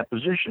changing that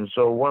position.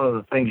 So one of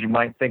the things you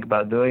might think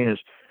about doing is,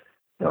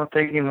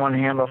 taking one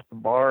hand off the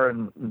bar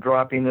and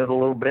dropping it a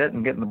little bit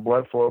and getting the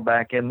blood flow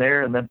back in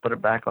there, and then put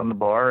it back on the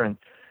bar and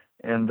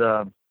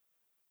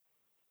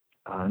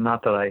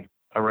not that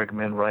I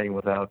recommend riding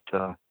without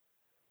your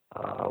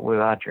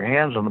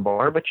hands on the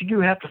bar, but you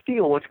do have to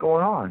feel what's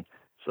going on.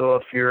 So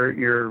if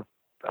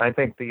I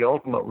think the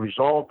ultimate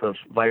result of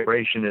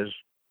vibration is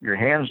your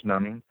hands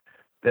numbing,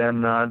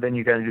 then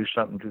you got to do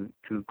something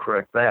to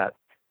correct that.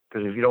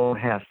 Because if you don't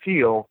have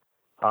feel,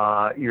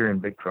 you're in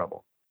big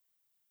trouble.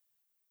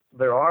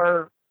 There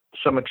are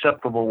some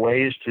acceptable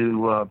ways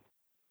to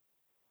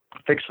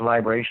fix the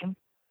vibration,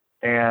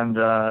 and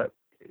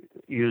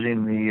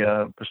using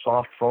the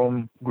soft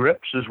foam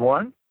grips is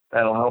one.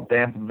 That'll help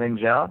dampen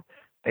things out.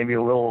 Maybe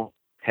a little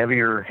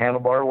heavier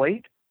handlebar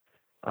weight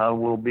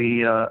will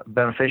be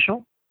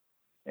beneficial.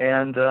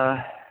 And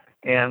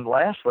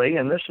lastly,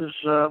 and this is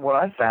what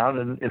I found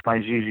in my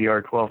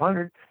ZZR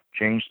 1200,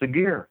 change the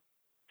gear.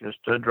 Just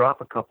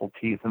drop a couple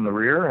teeth in the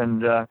rear,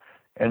 and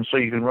so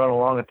you can run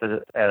along at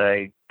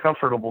a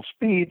comfortable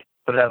speed,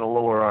 but at a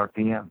lower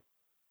RPM.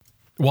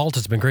 Walt,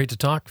 it's been great to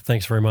talk.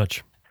 Thanks very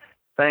much.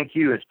 Thank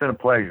you. It's been a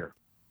pleasure.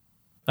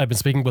 I've been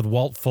speaking with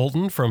Walt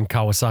Fulton from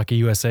Kawasaki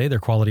USA, their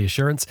quality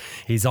assurance.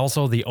 He's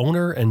also the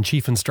owner and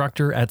chief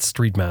instructor at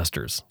Street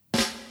Masters.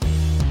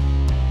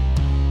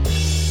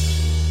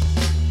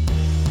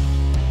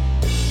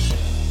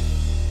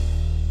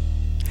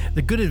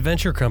 The Good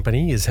Adventure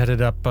Company is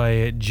headed up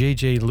by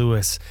J.J.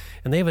 Lewis,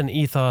 and they have an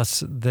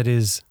ethos that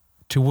is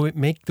to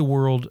make the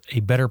world a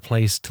better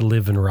place to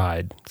live and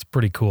ride. It's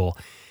pretty cool.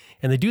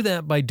 And they do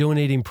that by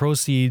donating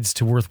proceeds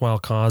to worthwhile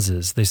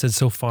causes. They said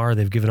so far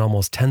they've given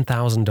almost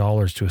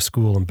 $10,000 to a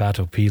school in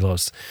Bato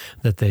Pilos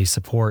that they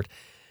support.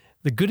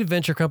 The Good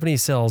Adventure Company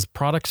sells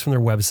products from their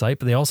website,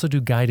 but they also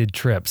do guided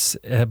trips.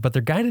 But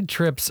their guided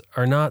trips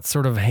are not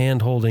sort of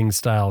hand-holding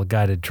style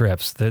guided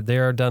trips. They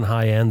are done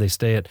high-end. They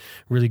stay at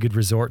really good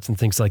resorts and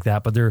things like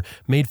that, but they're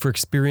made for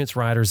experienced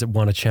riders that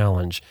want a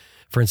challenge.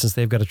 For instance,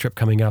 they've got a trip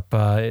coming up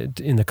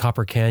in the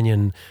Copper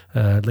Canyon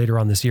later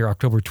on this year,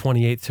 October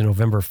 28th to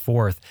November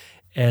 4th.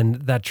 And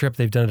that trip,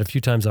 they've done it a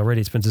few times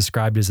already. It's been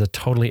described as a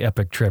totally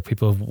epic trip.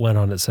 People have went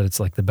on it, said it's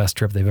like the best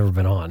trip they've ever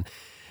been on.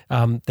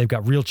 They've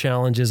got real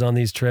challenges on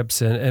these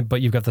trips, but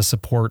you've got the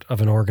support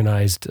of an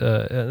organized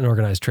trip, an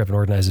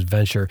organized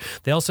adventure.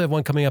 They also have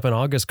one coming up in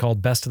August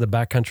called Best of the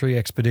Backcountry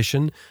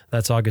Expedition.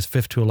 That's August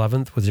 5th to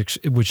 11th,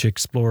 which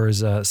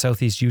explores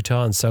southeast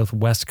Utah and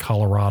southwest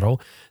Colorado.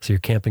 So you're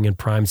camping in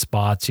prime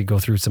spots. You go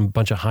through some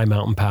bunch of high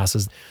mountain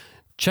passes.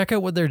 check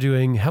out what they're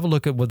doing. Have a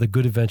look at what the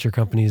Good Adventure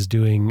Company is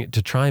doing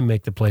to try and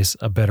make the place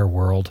a better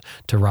world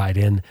to ride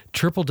in.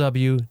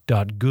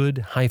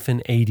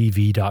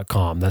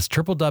 www.good-adv.com. That's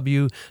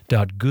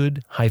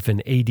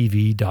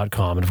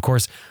www.good-adv.com. And of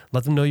course,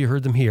 let them know you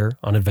heard them here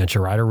on Adventure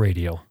Rider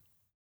Radio.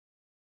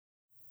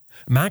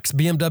 Max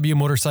BMW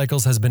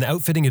Motorcycles has been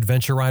outfitting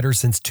adventure riders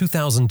since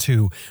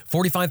 2002.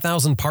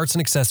 45,000 parts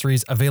and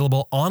accessories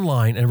available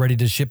online and ready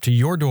to ship to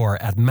your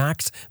door at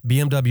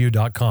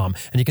maxbmw.com.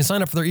 And you can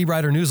sign up for their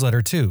e-rider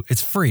newsletter too.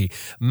 It's free.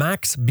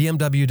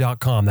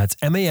 maxbmw.com. That's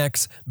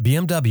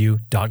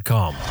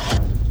maxbmw.com.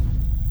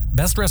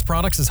 Best Rest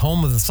Products is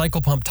home of the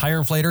Cycle Pump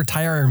Tire Inflator,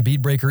 Tire Iron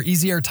Bead Breaker,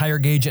 Easy Air Tire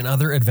Gauge, and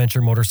other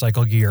adventure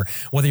motorcycle gear.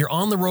 Whether you're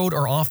on the road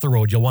or off the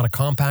road, you'll want a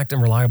compact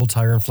and reliable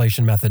tire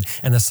inflation method.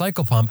 And the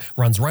Cycle Pump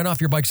runs right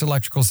off your bike's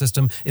electrical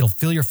system. It'll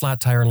fill your flat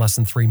tire in less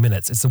than 3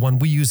 minutes. It's the one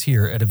we use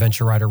here at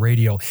Adventure Rider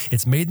Radio.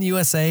 It's made in the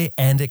USA,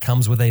 and it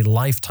comes with a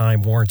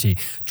lifetime warranty.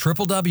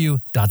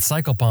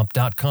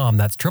 www.cyclepump.com.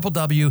 That's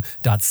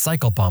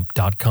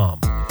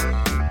www.cyclepump.com.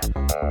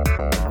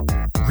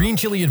 Green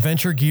Chili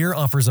Adventure Gear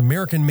offers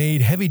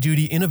American-made,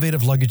 heavy-duty,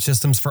 innovative luggage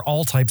systems for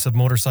all types of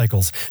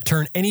motorcycles.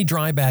 Turn any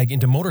dry bag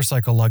into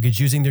motorcycle luggage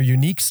using their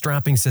unique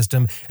strapping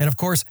system. And of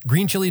course,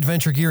 Green Chili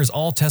Adventure Gear is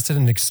all tested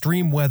in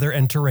extreme weather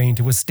and terrain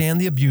to withstand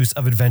the abuse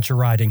of adventure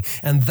riding.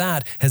 And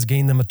that has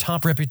gained them a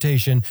top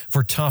reputation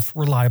for tough,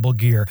 reliable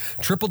gear.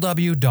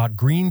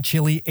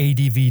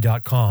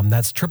 www.greenchiliadv.com.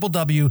 That's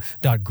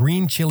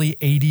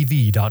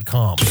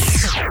www.greenchiliadv.com.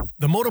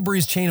 The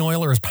MotoBreeze chain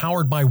oiler is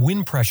powered by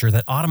wind pressure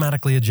that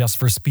automatically adjusts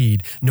for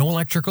speed. No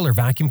electrical or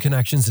vacuum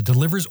connections. It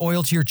delivers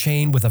oil to your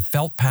chain with a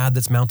felt pad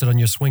that's mounted on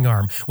your swing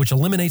arm, which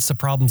eliminates the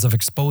problems of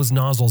exposed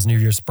nozzles near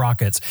your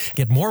sprockets.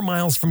 Get more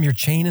miles from your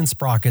chain and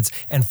sprockets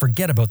and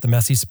forget about the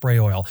messy spray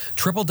oil.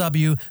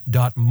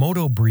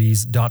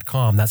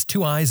 www.motobreeze.com. That's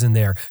 2 I's in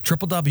there.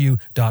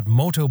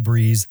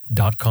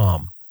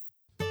 www.motobreeze.com.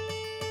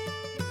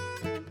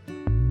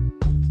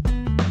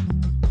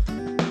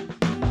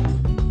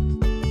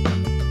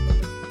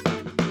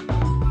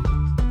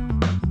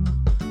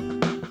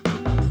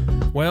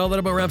 Well, that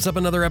about wraps up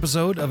another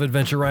episode of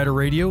Adventure Rider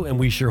Radio, and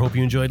we sure hope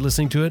you enjoyed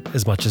listening to it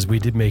as much as we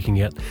did making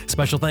it.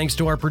 Special thanks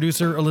to our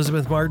producer,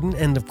 Elizabeth Martin,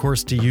 and of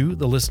course to you,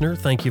 the listener.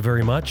 Thank you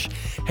very much.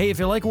 Hey, if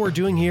you like what we're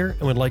doing here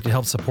and would like to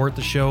help support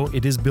the show,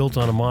 it is built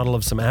on a model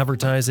of some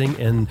advertising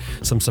and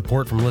some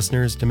support from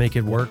listeners to make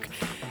it work.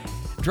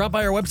 Drop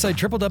by our website,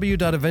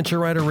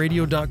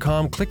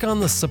 www.adventureriderradio.com. Click on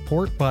the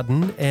support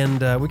button,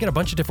 and we got a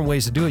bunch of different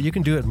ways to do it. You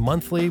can do it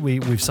monthly.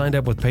 We've signed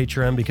up with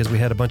Patreon because we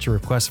had a bunch of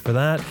requests for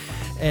that.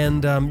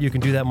 And you can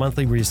do that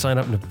monthly where you sign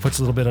up and it puts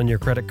a little bit on your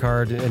credit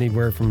card,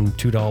 anywhere from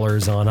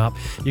 $2 on up.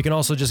 You can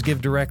also just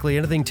give directly.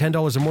 Anything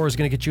 $10 or more is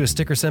going to get you a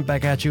sticker sent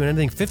back at you, and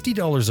anything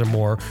 $50 or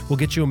more will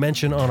get you a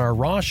mention on our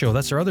Raw show.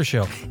 That's our other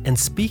show. And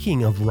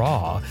speaking of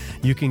Raw,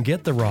 you can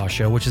get the Raw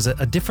show, which is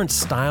a different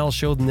style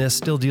show than this,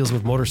 still deals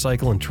with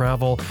motorcycle and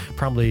travel.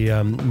 Probably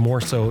more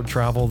so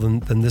travel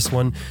than this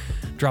one.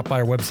 Drop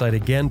by our website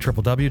again,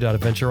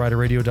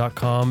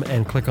 www.adventureriderradio.com,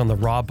 and click on the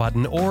Raw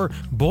button. Or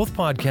both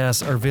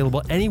podcasts are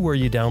available anywhere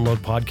you download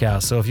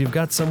podcasts. So if you've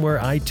got somewhere,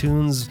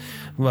 iTunes,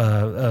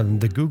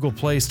 the Google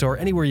Play Store,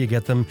 anywhere you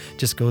get them,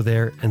 just go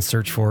there and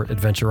search for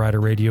Adventure Rider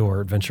Radio or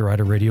Adventure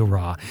Rider Radio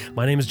Raw.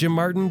 My name is Jim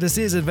Martin. This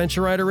is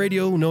Adventure Rider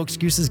Radio. No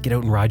excuses. Get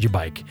out and ride your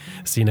bike.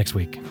 See you next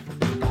week.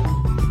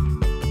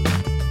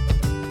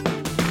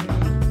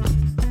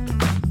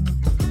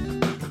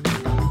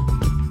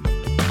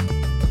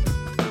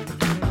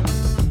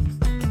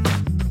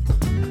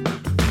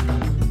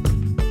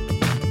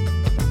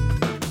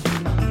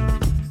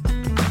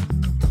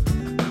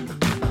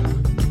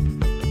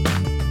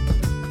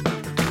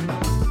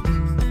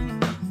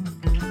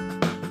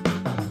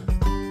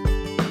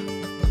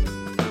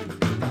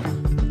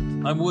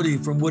 I'm Woody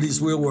from Woody's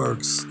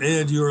Wheelworks,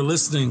 and you're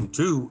listening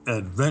to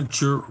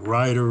Adventure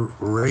Rider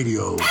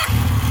Radio.